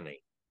longer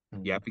journey.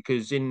 Yeah,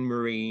 because in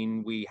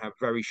marine we have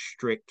very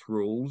strict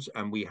rules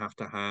and we have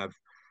to have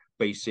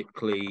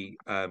basically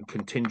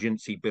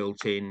contingency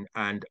built in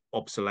and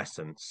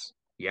obsolescence.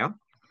 Yeah.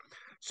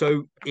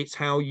 So it's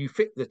how you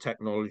fit the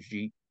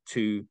technology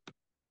to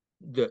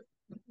the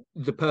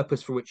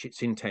purpose for which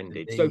it's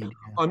intended. Indeed, so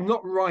I'm not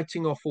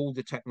writing off all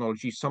the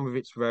technology. Some of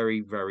it's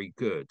very, very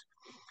good.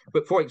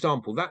 But for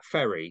example, that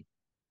ferry,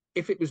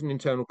 if it was an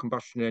internal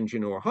combustion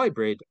engine or a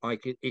hybrid,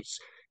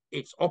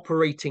 its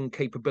operating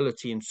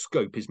capability and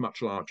scope is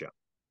much larger.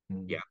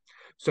 Yeah.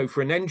 So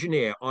for an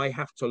engineer, I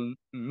have to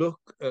look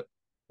at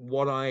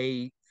what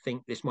I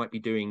think this might be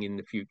doing in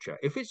the future.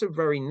 If it's a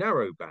very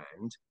narrow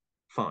band,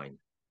 fine.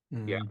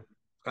 Yeah.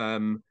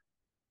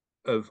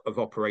 Of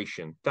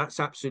operation, that's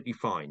absolutely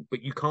fine.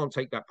 But you can't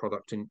take that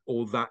product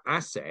or that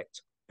asset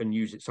and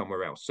use it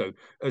somewhere else. So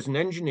as an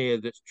engineer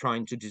that's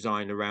trying to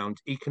design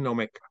around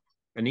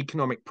an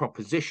economic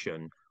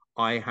proposition,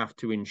 I have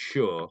to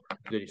ensure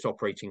that its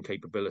operating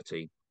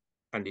capability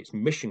and its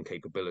mission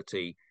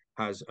capability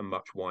has a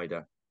much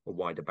wider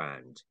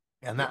band.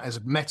 And that as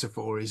a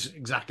metaphor is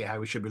exactly how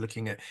we should be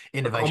looking at A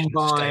innovation and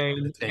combine,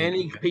 sustainability.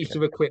 any piece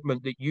of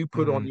equipment that you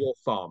put on your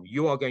farm,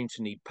 you are going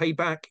to need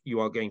payback, you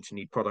are going to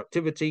need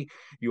productivity,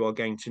 you are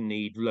going to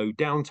need low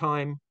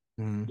downtime.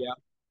 Yeah.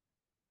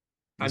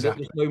 And Exactly. at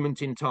this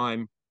moment in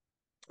time,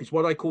 it's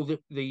what I call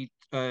the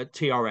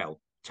TRL,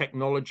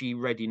 technology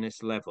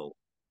readiness level.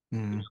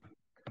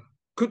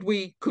 Could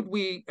we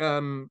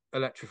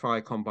electrify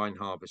a combine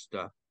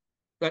harvester?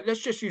 Let's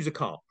just use a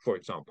car, for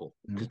example,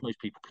 because most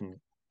people can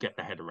get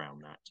their head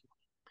around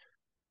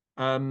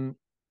that.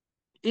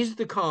 Is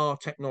the car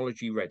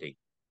technology ready?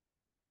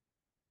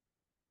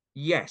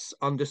 Yes,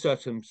 under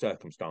certain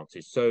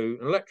circumstances. So an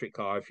electric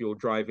car, if you're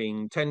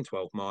driving 10,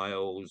 12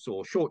 miles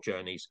or short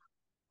journeys,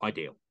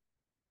 ideal.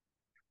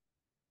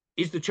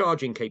 Is the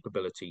charging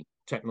capability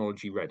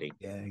technology ready?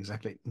 Yeah,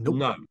 exactly. Nope.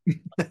 No.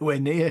 Nowhere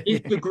near.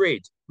 Is the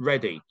grid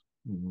ready?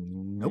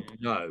 Nope.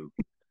 No.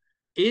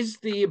 Is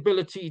the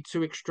ability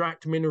to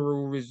extract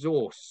mineral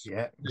resource?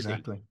 Yeah,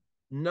 exactly. Ready?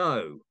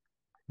 No.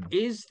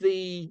 Is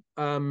the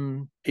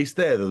Is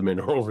there the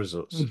mineral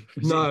resource?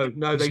 no,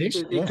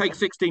 it takes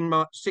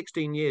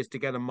 16 years to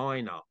get a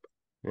mine up.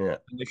 Yeah.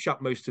 And they've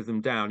shut most of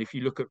them down. If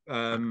you look at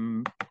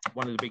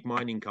one of the big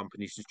mining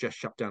companies has just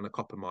shut down a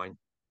copper mine.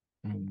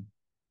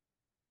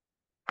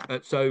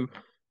 So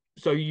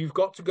you've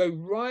got to go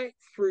right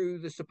through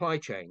the supply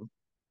chain.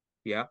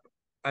 Yeah.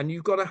 And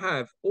you've got to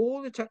have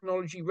all the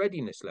technology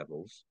readiness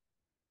levels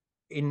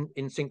in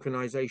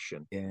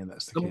synchronization. Yeah,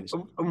 that's the case.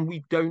 And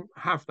we don't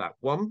have that.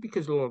 One,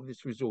 because a lot of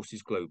this resource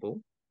is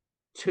global.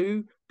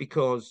 Two,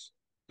 because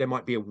there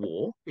might be a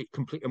war.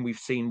 And we've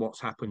seen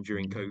what's happened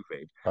during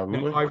COVID.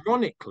 Now,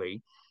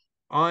 ironically,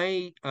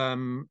 I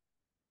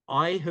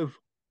have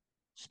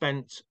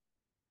spent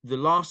the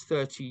last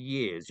 30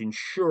 years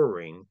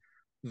ensuring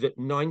that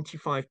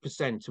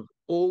 95% of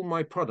all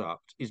my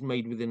product is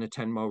made within a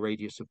 10-mile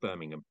radius of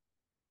Birmingham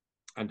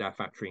and our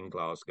factory in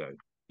Glasgow.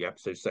 Yeah,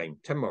 so same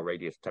 10-mile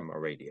radius, 10-mile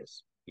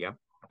radius. Yeah,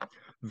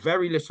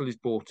 very little is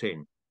bought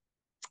in.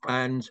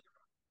 And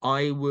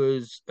I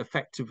was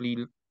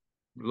effectively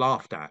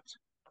laughed at.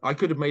 I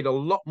could have made a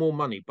lot more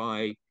money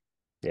by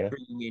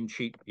bringing in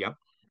cheap. Yeah.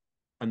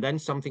 And then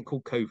something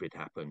called COVID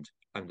happened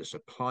and the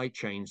supply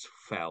chains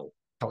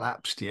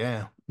collapsed.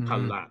 Yeah.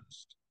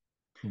 Collapsed.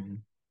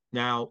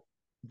 Now,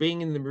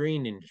 being in the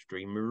marine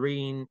industry,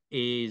 marine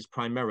is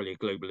primarily a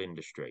global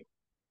industry.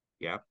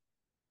 Yeah.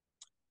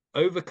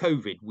 Over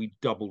COVID, we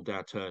doubled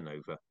our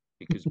turnover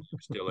because we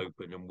were still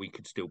open and we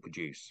could still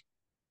produce.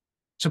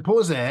 So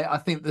pause there. I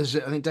think Dave's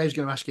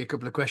going to ask you a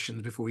couple of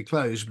questions before we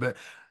close, but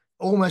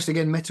almost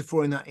again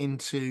metaphoring that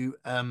into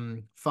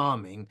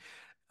farming.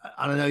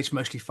 And I know it's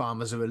mostly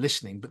farmers who are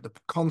listening, but the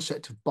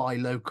concept of buy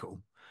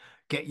local,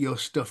 get your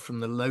stuff from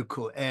the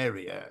local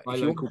area. If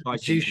you want to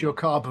reduce your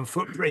carbon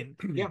footprint,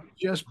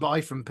 just buy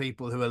from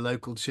people who are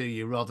local to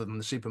you rather than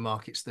the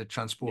supermarkets that are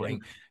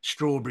transporting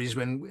strawberries.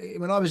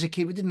 When I was a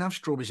kid, we didn't have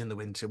strawberries in the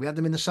winter. We had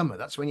them in the summer.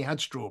 That's when you had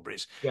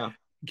strawberries. Yeah.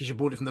 Because you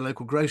bought it from the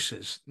local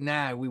grocers.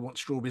 Now we want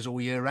strawberries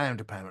all year round,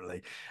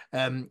 apparently.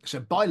 So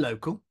buy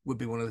local would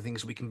be one of the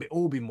things we can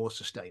all be more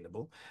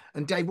sustainable.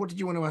 And Dave, what did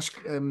you want to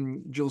ask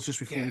Jules just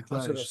before we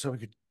close? So we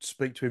could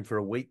speak to him for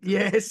a week.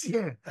 Yes,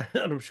 yeah.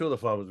 And I'm sure the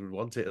farmers would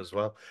want it as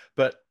well.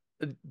 But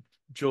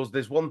Jules,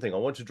 there's one thing I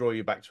want to draw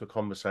you back to a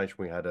conversation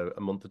we had a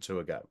month or two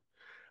ago.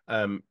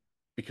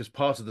 Because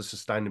part of the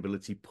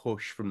sustainability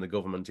push from the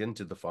government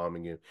into the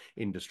farming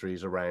industry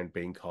is around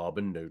being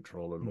carbon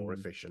neutral and more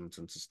efficient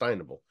and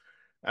sustainable.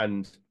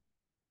 And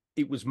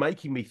it was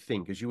making me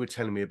think, as you were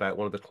telling me about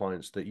one of the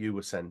clients that you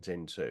were sent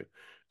into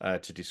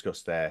to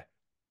discuss their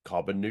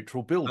carbon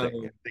neutral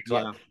building.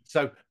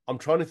 So I'm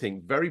trying to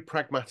think very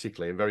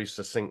pragmatically and very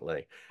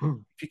succinctly.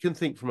 If you can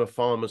think from a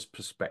farmer's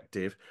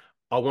perspective,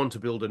 I want to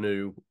build a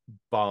new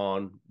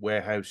barn,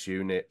 warehouse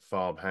unit,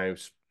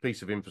 farmhouse,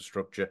 piece of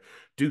infrastructure,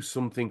 do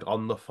something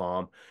on the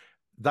farm.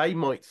 They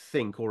might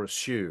think or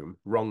assume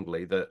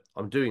wrongly that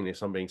I'm doing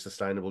this, I'm being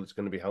sustainable, it's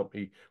going to be help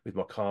me with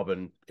my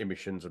carbon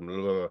emissions and blah,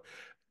 blah,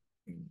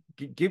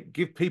 blah.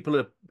 Give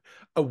people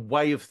a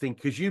way of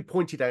thinking, because you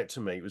pointed out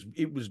to me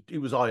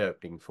it was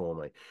eye-opening for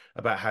me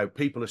about how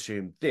people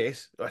assume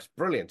that's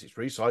brilliant, it's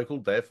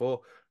recycled,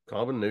 therefore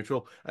carbon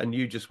neutral, and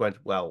you just went,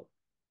 well,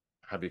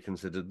 have you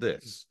considered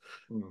this?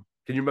 Can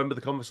you remember the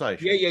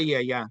conversation?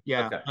 Yeah.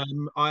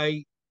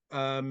 Okay.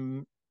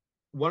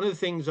 One of the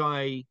things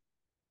I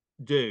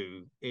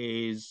do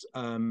is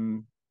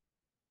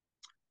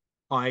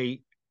I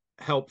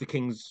help the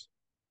King's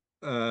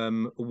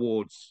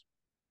Awards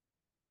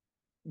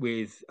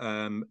with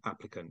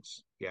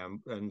applicants,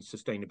 and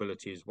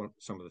sustainability is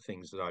some of the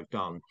things that I've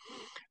done,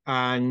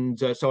 and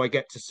so I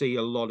get to see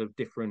a lot of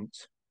different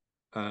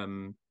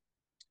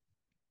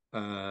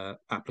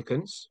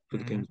applicants for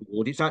the King's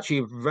Award. It's actually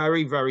a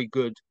very, very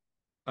good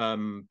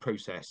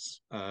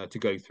process to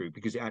go through,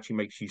 because it actually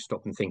makes you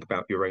stop and think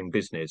about your own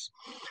business.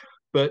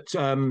 But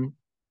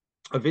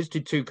I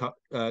visited two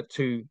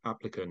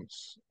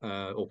applicants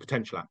or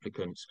potential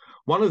applicants.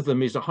 One of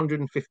them is a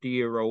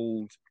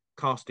 150-year-old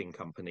casting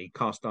company,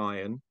 cast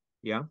iron,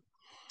 yeah,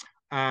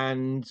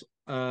 and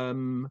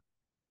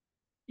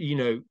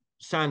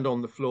sand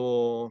on the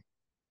floor,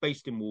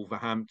 based in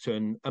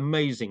Wolverhampton,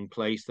 amazing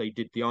place. They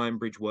did the Iron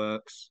Bridge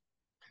works,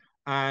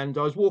 and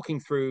I was walking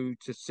through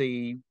to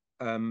see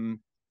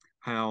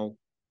how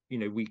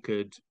we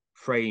could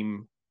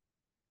frame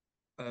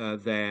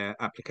their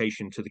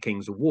application to the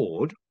King's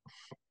Award.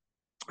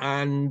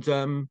 And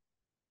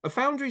a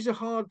foundry is a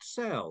hard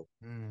sell.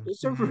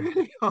 It's a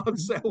really hard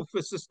sell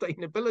for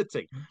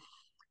sustainability.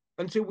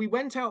 Until we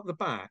went out the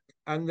back,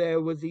 and there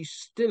were these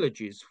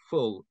stillages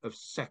full of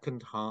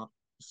second-hand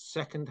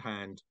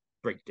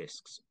brake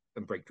discs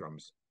and brake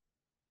drums,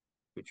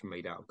 which were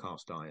made out of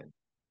cast iron.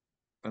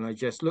 And I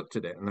just looked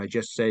at it and I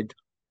just said,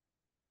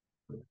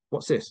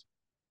 "What's this?"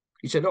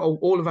 He said, "Oh,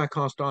 all of our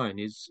cast iron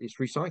is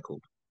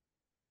recycled."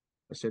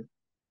 I said,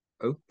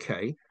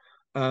 "Okay.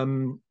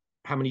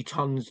 How many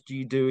tons do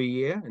you do a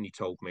year?" And he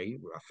told me.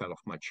 I fell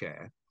off my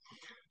chair.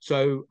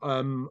 So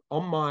on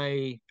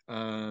my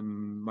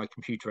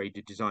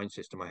computer-aided design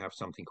system, I have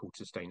something called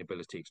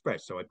Sustainability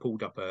Express. So I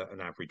pulled up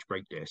an average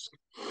brake disc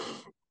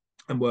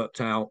and worked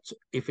out,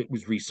 if it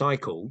was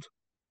recycled,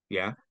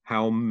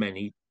 how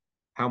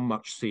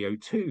much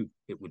CO2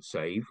 it would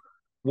save,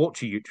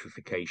 water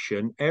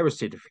eutrophication, air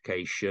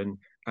acidification,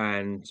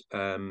 and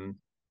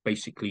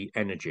basically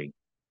energy.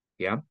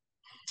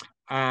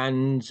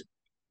 And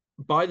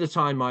by the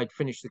time I'd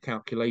finished the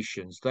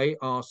calculations, they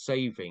are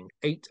saving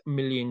 8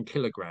 million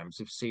kilograms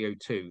of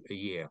CO2 a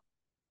year.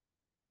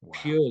 Wow.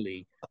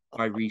 Purely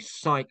by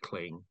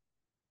recycling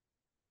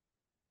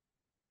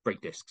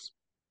brake discs.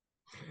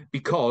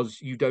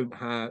 Because you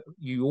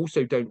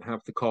also don't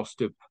have the cost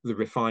of the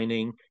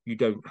refining, you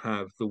don't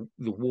have the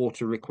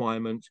water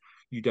requirement,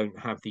 you don't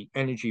have the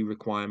energy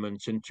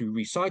requirement, and to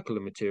recycle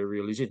a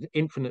material is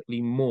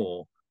infinitely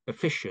more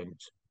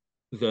efficient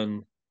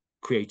than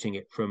creating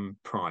it from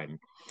prime.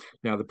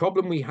 Now, the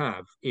problem we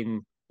have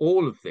in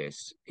all of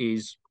this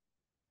is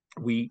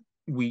we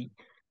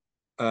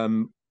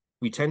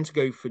tend to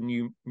go for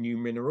new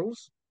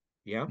minerals,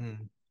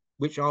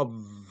 which are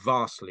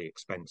vastly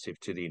expensive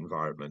to the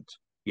environment,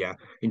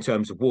 in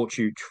terms of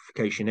water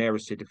eutrophication, air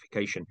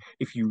acidification.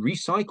 If you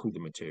recycle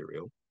the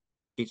material,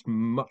 it's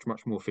much,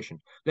 much more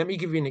efficient. Let me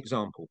give you an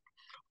example.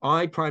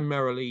 I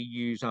primarily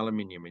use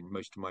aluminium in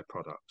most of my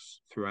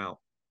products throughout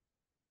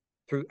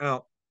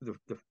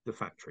the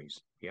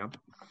factories,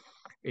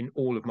 in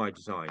all of my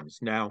designs.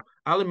 Now,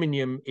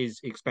 aluminium is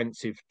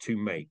expensive to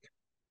make.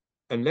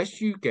 Unless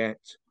you get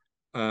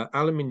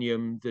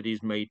aluminium that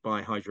is made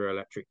by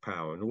hydroelectric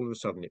power, and all of a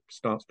sudden it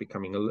starts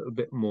becoming a little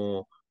bit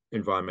more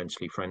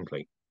environmentally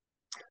friendly.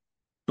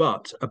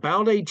 But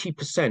about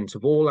 80%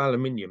 of all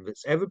aluminium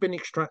that's ever been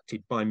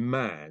extracted by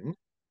man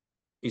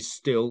is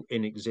still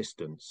in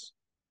existence.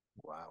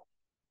 Wow.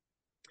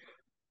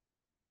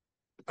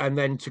 And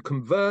then to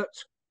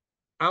convert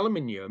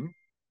aluminium,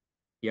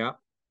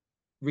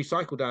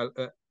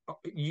 recycled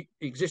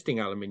existing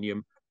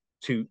aluminium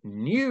to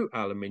new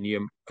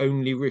aluminium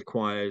only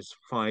requires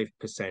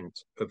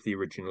 5% of the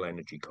original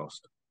energy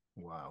cost.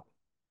 Wow.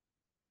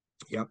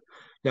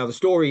 Now, the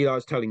story I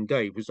was telling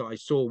Dave was that I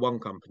saw one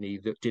company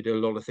that did a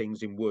lot of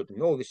things in wood,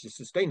 and this is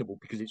sustainable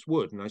because it's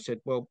wood. And I said,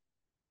 well,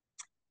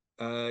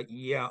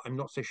 I'm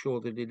not so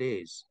sure that it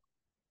is.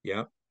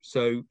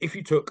 So if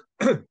you took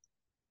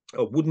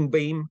a wooden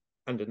beam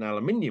and an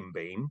aluminium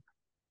beam,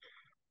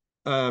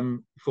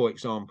 for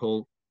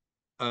example,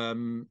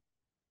 the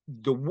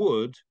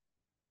wood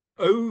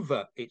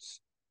over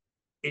its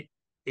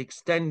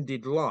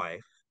extended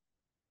life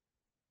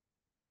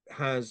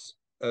has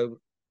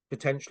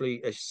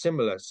potentially a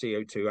similar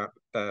CO2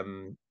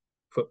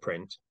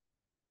 footprint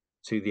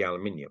to the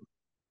aluminium.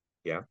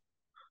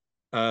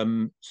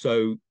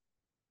 So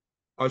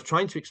I was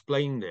trying to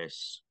explain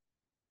this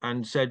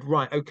and said,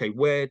 right, okay,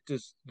 where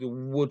does the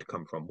wood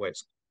come from? Where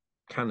it's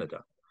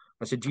Canada.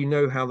 I said, do you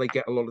know how they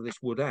get a lot of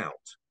this wood out?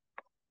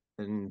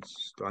 And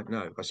like,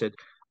 no. I said,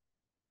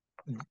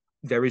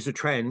 there is a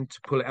trend to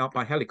pull it out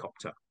by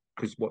helicopter,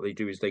 because what they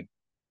do is they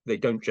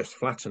don't just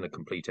flatten a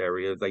complete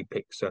area, they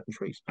pick certain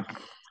trees.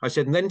 I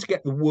said, and then to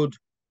get the wood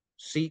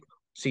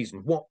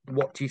seasoned, what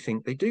do you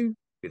think they do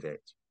with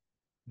it?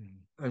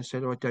 And I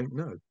said, I don't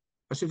know.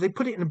 I said, they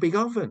put it in a big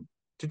oven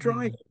to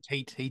dry it.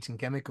 Heat and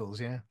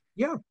chemicals, yeah.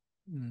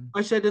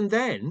 I said, and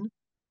then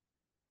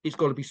it's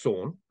got to be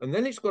sawn, and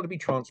then it's got to be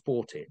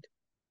transported.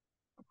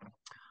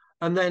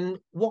 And then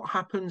what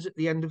happens at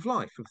the end of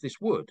life of this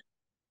wood?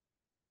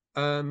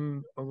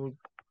 You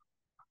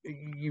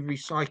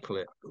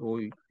recycle it,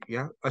 or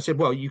I said,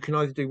 well, you can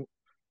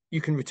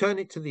return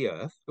it to the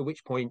earth, at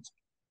which point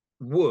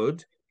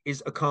wood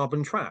is a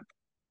carbon trap.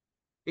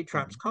 It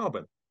traps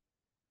carbon.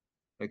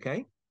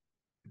 Okay.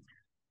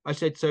 I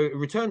said, so it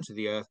returns to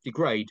the earth,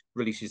 degrade,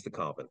 releases the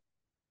carbon.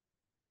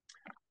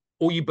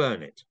 Or you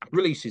burn it,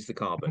 releases the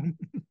carbon.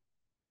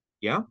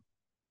 Yeah.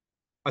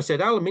 I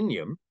said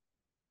aluminium,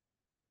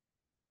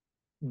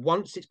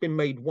 once it's been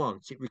made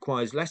once, it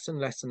requires less and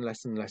less and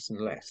less and less and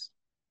less.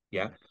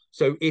 Yeah.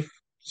 So if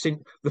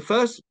since the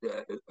first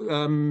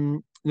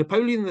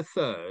Napoleon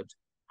III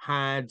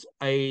had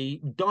a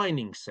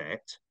dining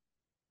set,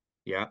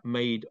 yeah,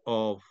 made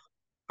of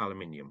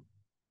aluminium,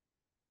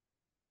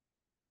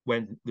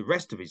 when the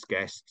rest of his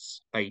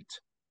guests ate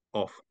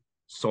off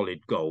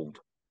solid gold.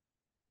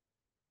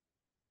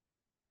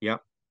 Yeah.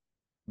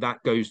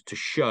 That goes to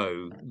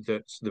show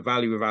that the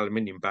value of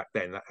aluminium back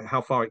then,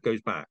 how far it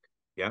goes back.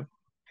 Yeah.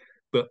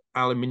 But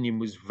aluminium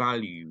was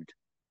valued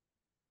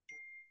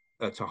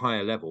at a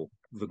higher level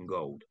than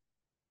gold.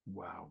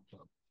 Wow.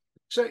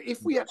 So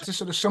if we had to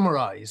sort of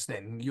summarize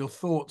then your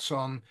thoughts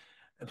on,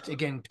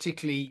 again,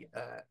 particularly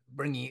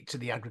bringing it to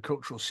the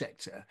agricultural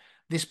sector,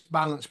 this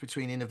balance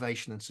between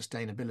innovation and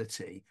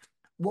sustainability,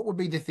 what would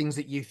be the things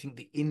that you think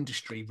the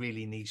industry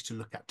really needs to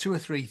look at? Two or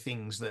three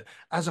things that,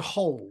 as a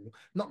whole,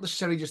 not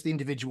necessarily just the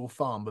individual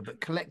farmer, but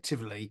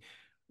collectively,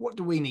 what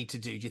do we need to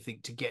do you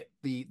think, to get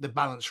the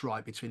balance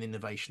right between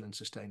innovation and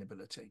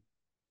sustainability?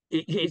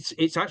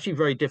 It's actually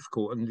very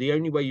difficult, and the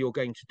only way you're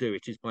going to do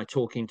it is by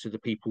talking to the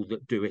people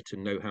that do it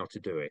and know how to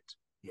do it.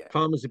 Yeah.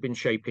 Farmers have been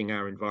shaping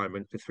our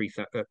environment for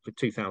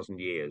 2,000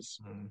 years.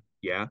 Mm.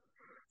 Yeah,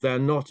 they're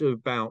not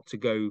about to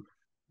go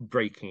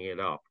breaking it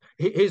up.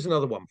 Here's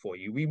another one for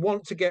you. We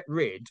want to get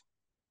rid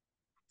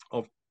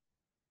of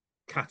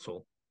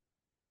cattle.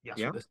 Yeah,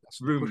 Yeah, that's the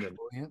push ruminant.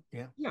 for, yeah,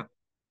 yeah. Yeah.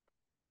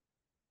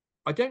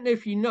 I don't know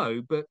if you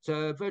know, but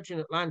Virgin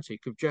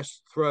Atlantic have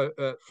just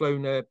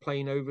flown a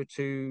plane over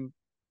to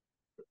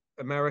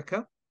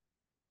America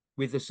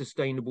with a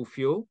sustainable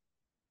fuel.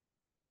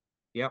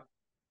 Yep.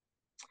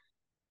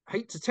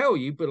 Hate to tell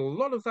you, but a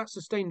lot of that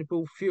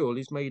sustainable fuel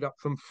is made up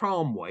from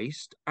farm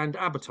waste and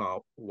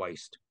abattoir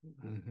waste.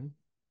 Mm-hmm.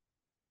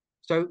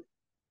 So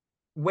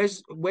where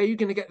are you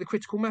going to get the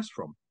critical mass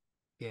from?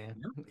 Yeah,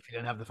 if you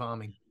don't have the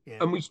farming. Yeah.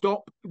 And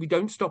we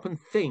don't stop and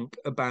think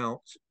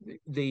about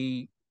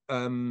the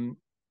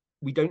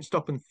we don't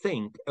stop and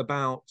think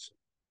about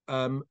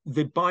the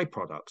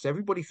byproducts.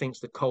 Everybody thinks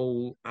that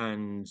coal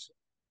and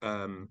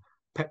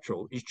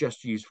petrol is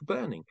just used for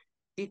burning.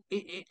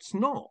 It's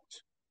not.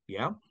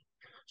 Yeah.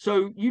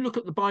 So you look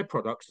at the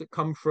byproducts that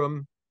come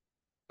from,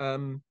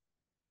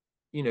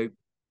 you know,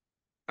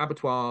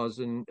 abattoirs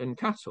and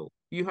cattle.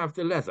 You have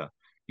the leather,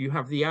 you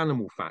have the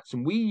animal fats,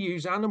 and we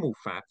use animal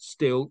fats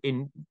still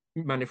in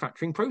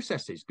manufacturing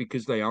processes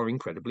because they are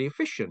incredibly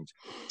efficient.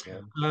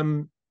 Yeah.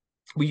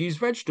 We use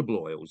vegetable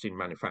oils in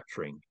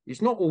manufacturing.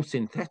 It's not all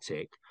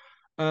synthetic.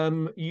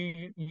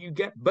 You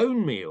get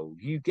bone meal,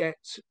 you get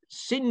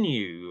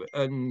sinew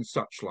and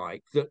such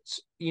like that,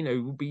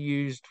 will be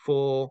used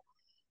for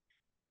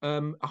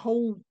a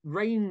whole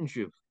range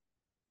of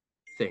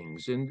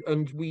things,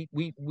 and we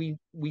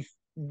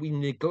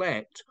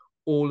neglect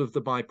all of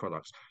the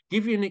byproducts.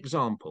 Give you an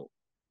example.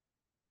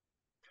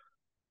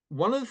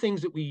 One of the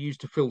things that we use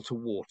to filter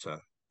water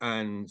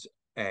and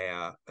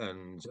air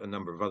and a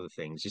number of other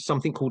things is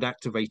something called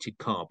activated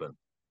carbon.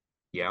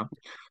 Yeah.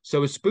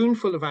 So a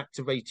spoonful of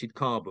activated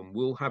carbon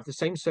will have the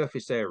same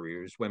surface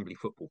area as Wembley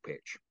football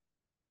pitch.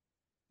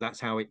 That's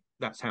how it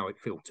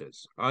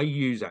filters. I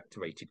use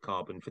activated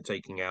carbon for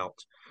taking out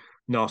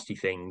nasty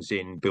things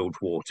in bilge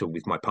water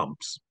with my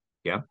pumps.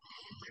 Yeah.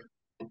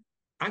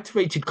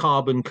 Activated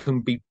carbon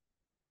can be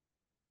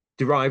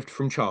derived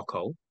from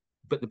charcoal,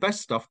 but the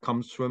best stuff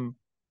comes from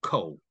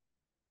coal.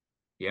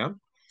 Yeah.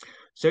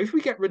 So if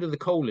we get rid of the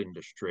coal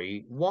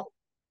industry, what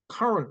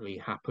currently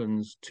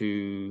happens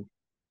to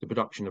the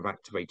production of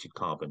activated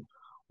carbon?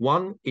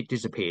 One, it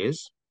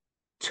disappears.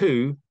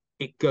 Two,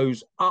 it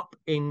goes up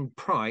in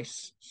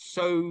price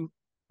so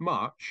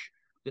much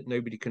that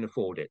nobody can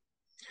afford it.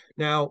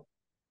 Now,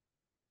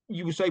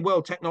 you will say,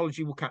 well,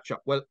 technology will catch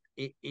up. Well,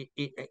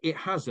 it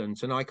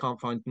hasn't, and I can't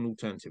find an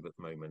alternative at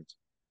the moment.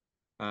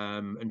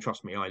 And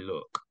trust me, I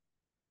look.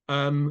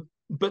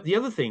 But the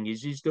other thing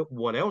is that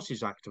what else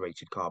is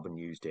activated carbon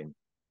used in?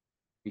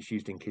 It's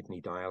used in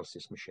kidney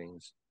dialysis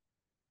machines.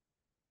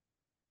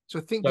 So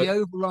I think the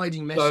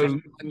overriding message. So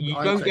you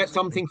don't get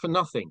something for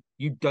nothing.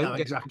 You don't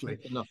get exactly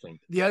something for nothing.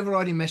 The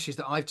overriding message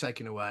that I've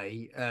taken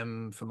away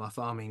from our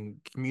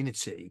farming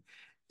community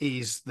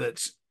is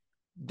that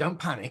don't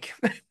panic.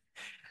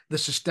 The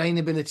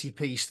sustainability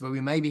piece, where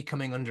we may be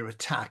coming under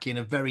attack in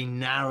a very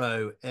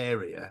narrow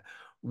area,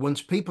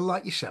 once people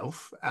like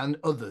yourself and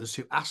others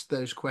who ask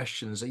those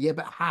questions, yeah,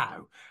 but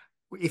how?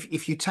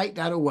 If you take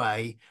that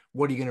away,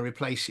 what are you going to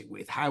replace it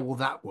with? How will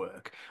that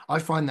work? I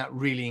find that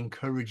really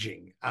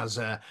encouraging as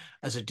a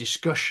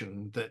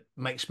discussion that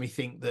makes me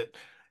think that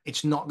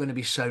it's not going to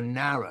be so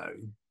narrow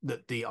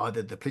that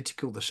either the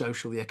political, the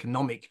social, the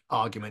economic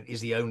argument is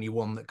the only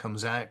one that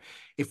comes out.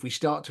 If we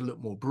start to look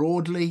more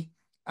broadly,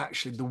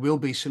 actually there will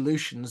be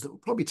solutions that will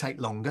probably take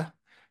longer.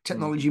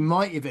 Technology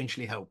might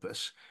eventually help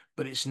us,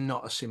 but it's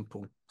not a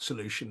simple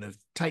solution of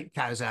take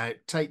cows out,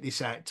 take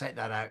this out, take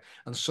that out,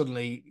 and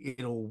suddenly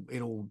it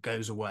all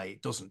goes away.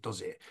 It doesn't,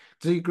 does it?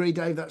 Do you agree,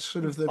 Dave? That's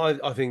sort of the.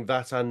 I think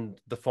that, and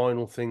the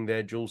final thing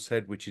there, Jules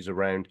said, which is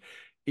around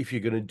if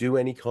you're going to do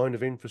any kind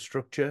of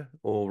infrastructure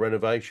or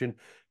renovation,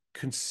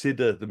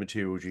 consider the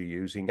materials you're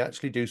using.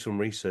 Actually do some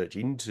research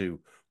into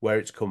where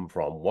it's come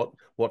from,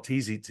 what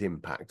is its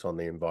impact on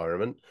the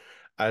environment,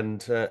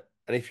 and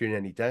if you're in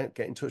any doubt,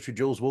 get in touch with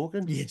Jules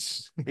Morgan.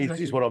 Yes,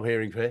 Is what I'm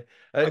hearing here.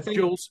 I think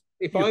Jules,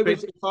 if I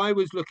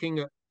was looking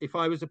at, if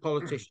I was a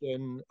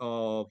politician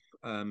of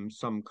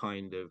some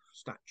kind of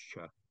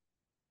stature,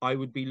 I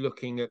would be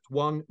looking at,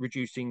 one,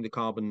 reducing the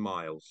carbon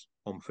miles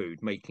on food,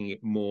 making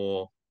it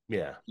more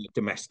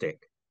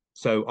domestic.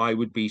 So I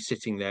would be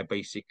sitting there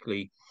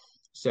basically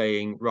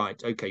saying,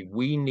 right, okay,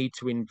 we need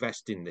to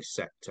invest in this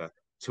sector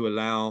to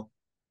allow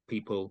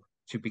people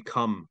to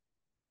become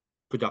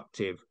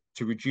productive,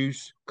 to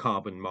reduce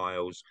carbon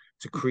miles,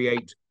 to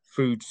create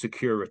food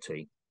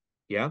security.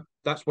 Yeah,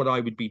 that's what I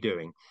would be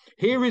doing.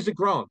 Here is a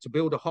grant to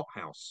build a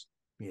hothouse.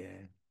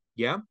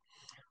 Yeah.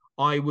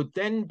 I would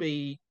then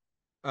be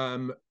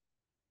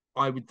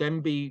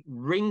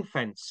ring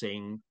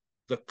fencing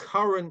the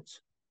current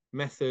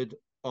method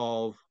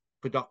of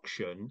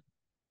production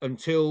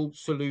until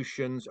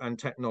solutions and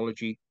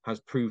technology has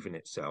proven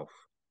itself.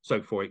 So,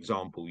 for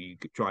example, you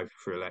could drive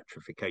for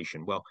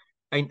electrification. Well,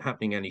 ain't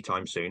happening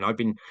anytime soon.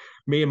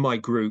 Me and my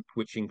group,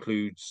 which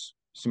includes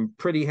some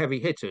pretty heavy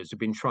hitters, have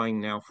been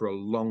trying now for a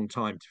long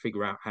time to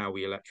figure out how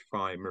we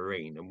electrify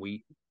marine, and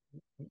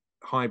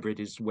hybrid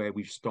is where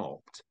we've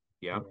stopped.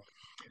 Yeah.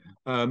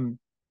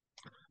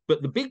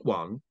 But the big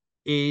one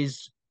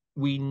is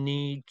we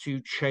need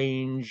to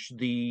change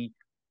the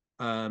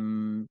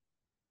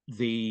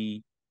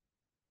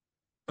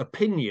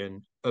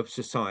opinion of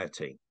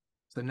society.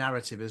 It's the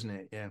narrative, isn't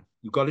it? Yeah.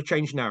 You've got to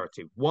change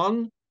narrative.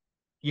 One,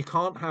 you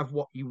can't have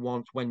what you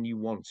want when you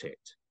want it.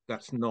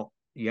 That's not,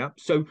 yeah.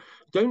 So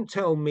don't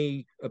tell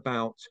me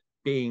about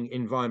being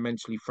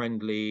environmentally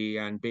friendly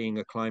and being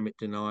a climate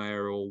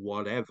denier or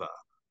whatever.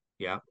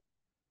 Yeah.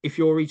 If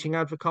you're eating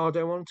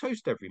avocado on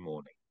toast every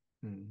morning.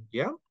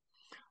 Yeah.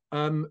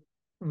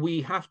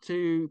 We have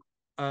to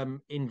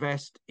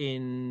invest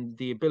in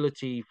the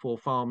ability for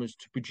farmers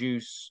to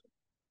produce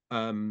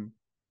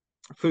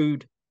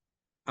food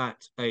at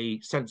a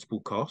sensible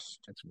cost.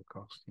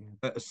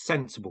 At a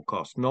sensible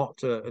cost, not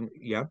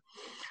yeah.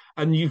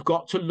 And you've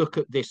got to look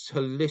at this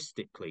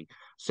holistically.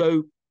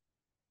 So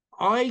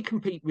I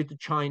compete with the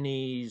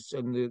Chinese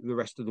and the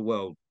rest of the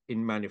world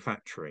in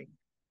manufacturing.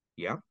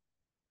 Yeah.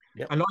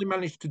 Yep. And I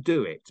managed to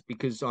do it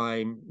because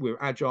we're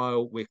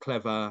agile, we're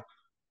clever,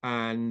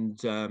 and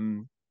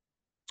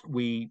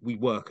we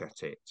work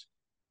at it.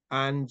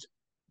 And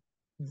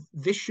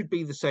this should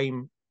be the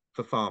same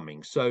for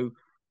farming. So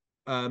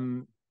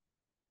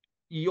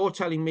you're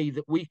telling me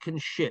that we can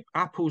ship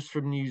apples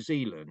from New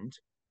Zealand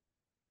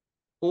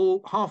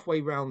all halfway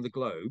around the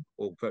globe,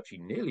 or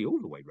virtually nearly all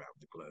the way around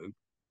the globe,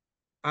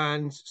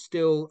 and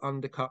still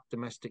undercut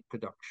domestic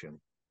production?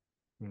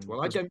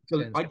 Well, I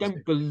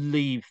don't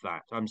believe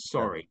that. I'm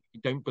sorry, I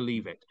don't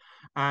believe it.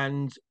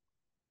 And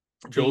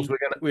Jules,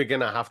 we're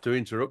gonna have to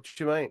interrupt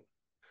you, mate.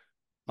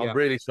 I'm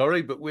really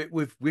sorry, but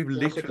we've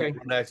literally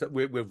run out.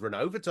 We've run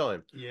over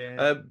time.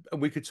 Yeah, and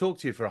we could talk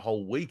to you for a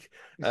whole week.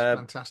 It's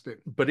fantastic.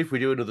 But if we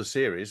do another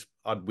series,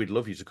 we'd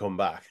love you to come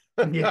back.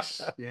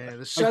 Yes, yeah.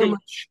 There's so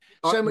much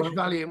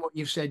value in what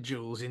you've said,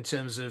 Jules, in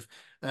terms of,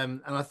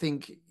 and I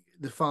think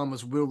the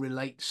farmers will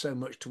relate so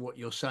much to what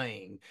you're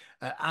saying,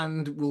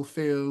 and will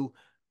feel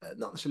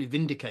not necessarily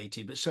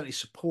vindicated, but certainly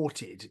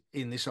supported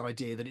in this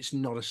idea that it's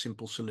not a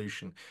simple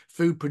solution.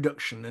 Food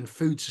production and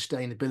food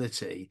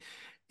sustainability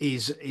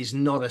is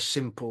not a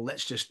simple,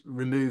 let's just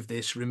remove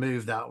this,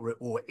 remove that,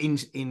 or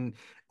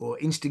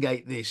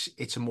instigate this.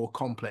 It's a more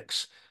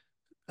complex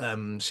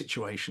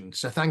situation.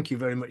 So thank you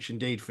very much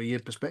indeed for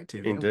your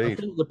perspective. Indeed. I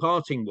think the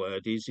parting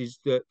word is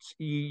that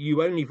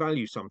you only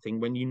value something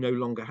when you no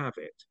longer have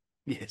it.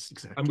 Yes,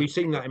 exactly. And we've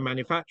seen that in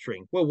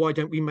manufacturing. Well, why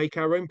don't we make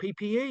our own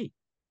PPE?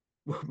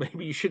 Well,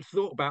 maybe you should have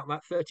thought about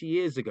that 30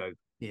 years ago.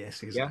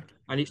 Yes, exactly.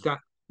 Yeah? And it's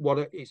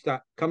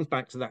that comes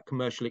back to that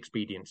commercial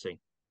expediency.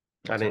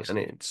 And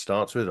it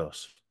starts with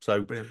us.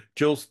 So, brilliant.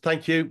 Jules,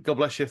 thank you. God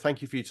bless you.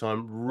 Thank you for your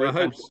time.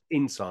 Real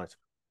insight.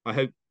 I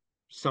hope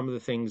some of the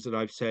things that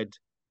I've said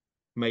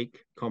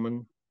make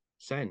common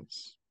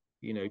sense,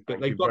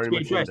 but they've got to be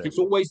addressed. Indeed. It's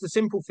always the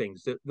simple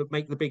things that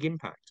make the big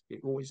impact.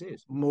 It always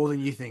is. More than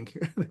you think,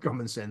 the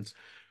common sense.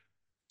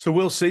 So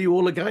we'll see you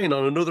all again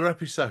on another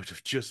episode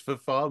of Just for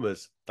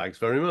Farmers. Thanks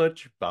very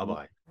much.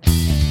 Bye-bye.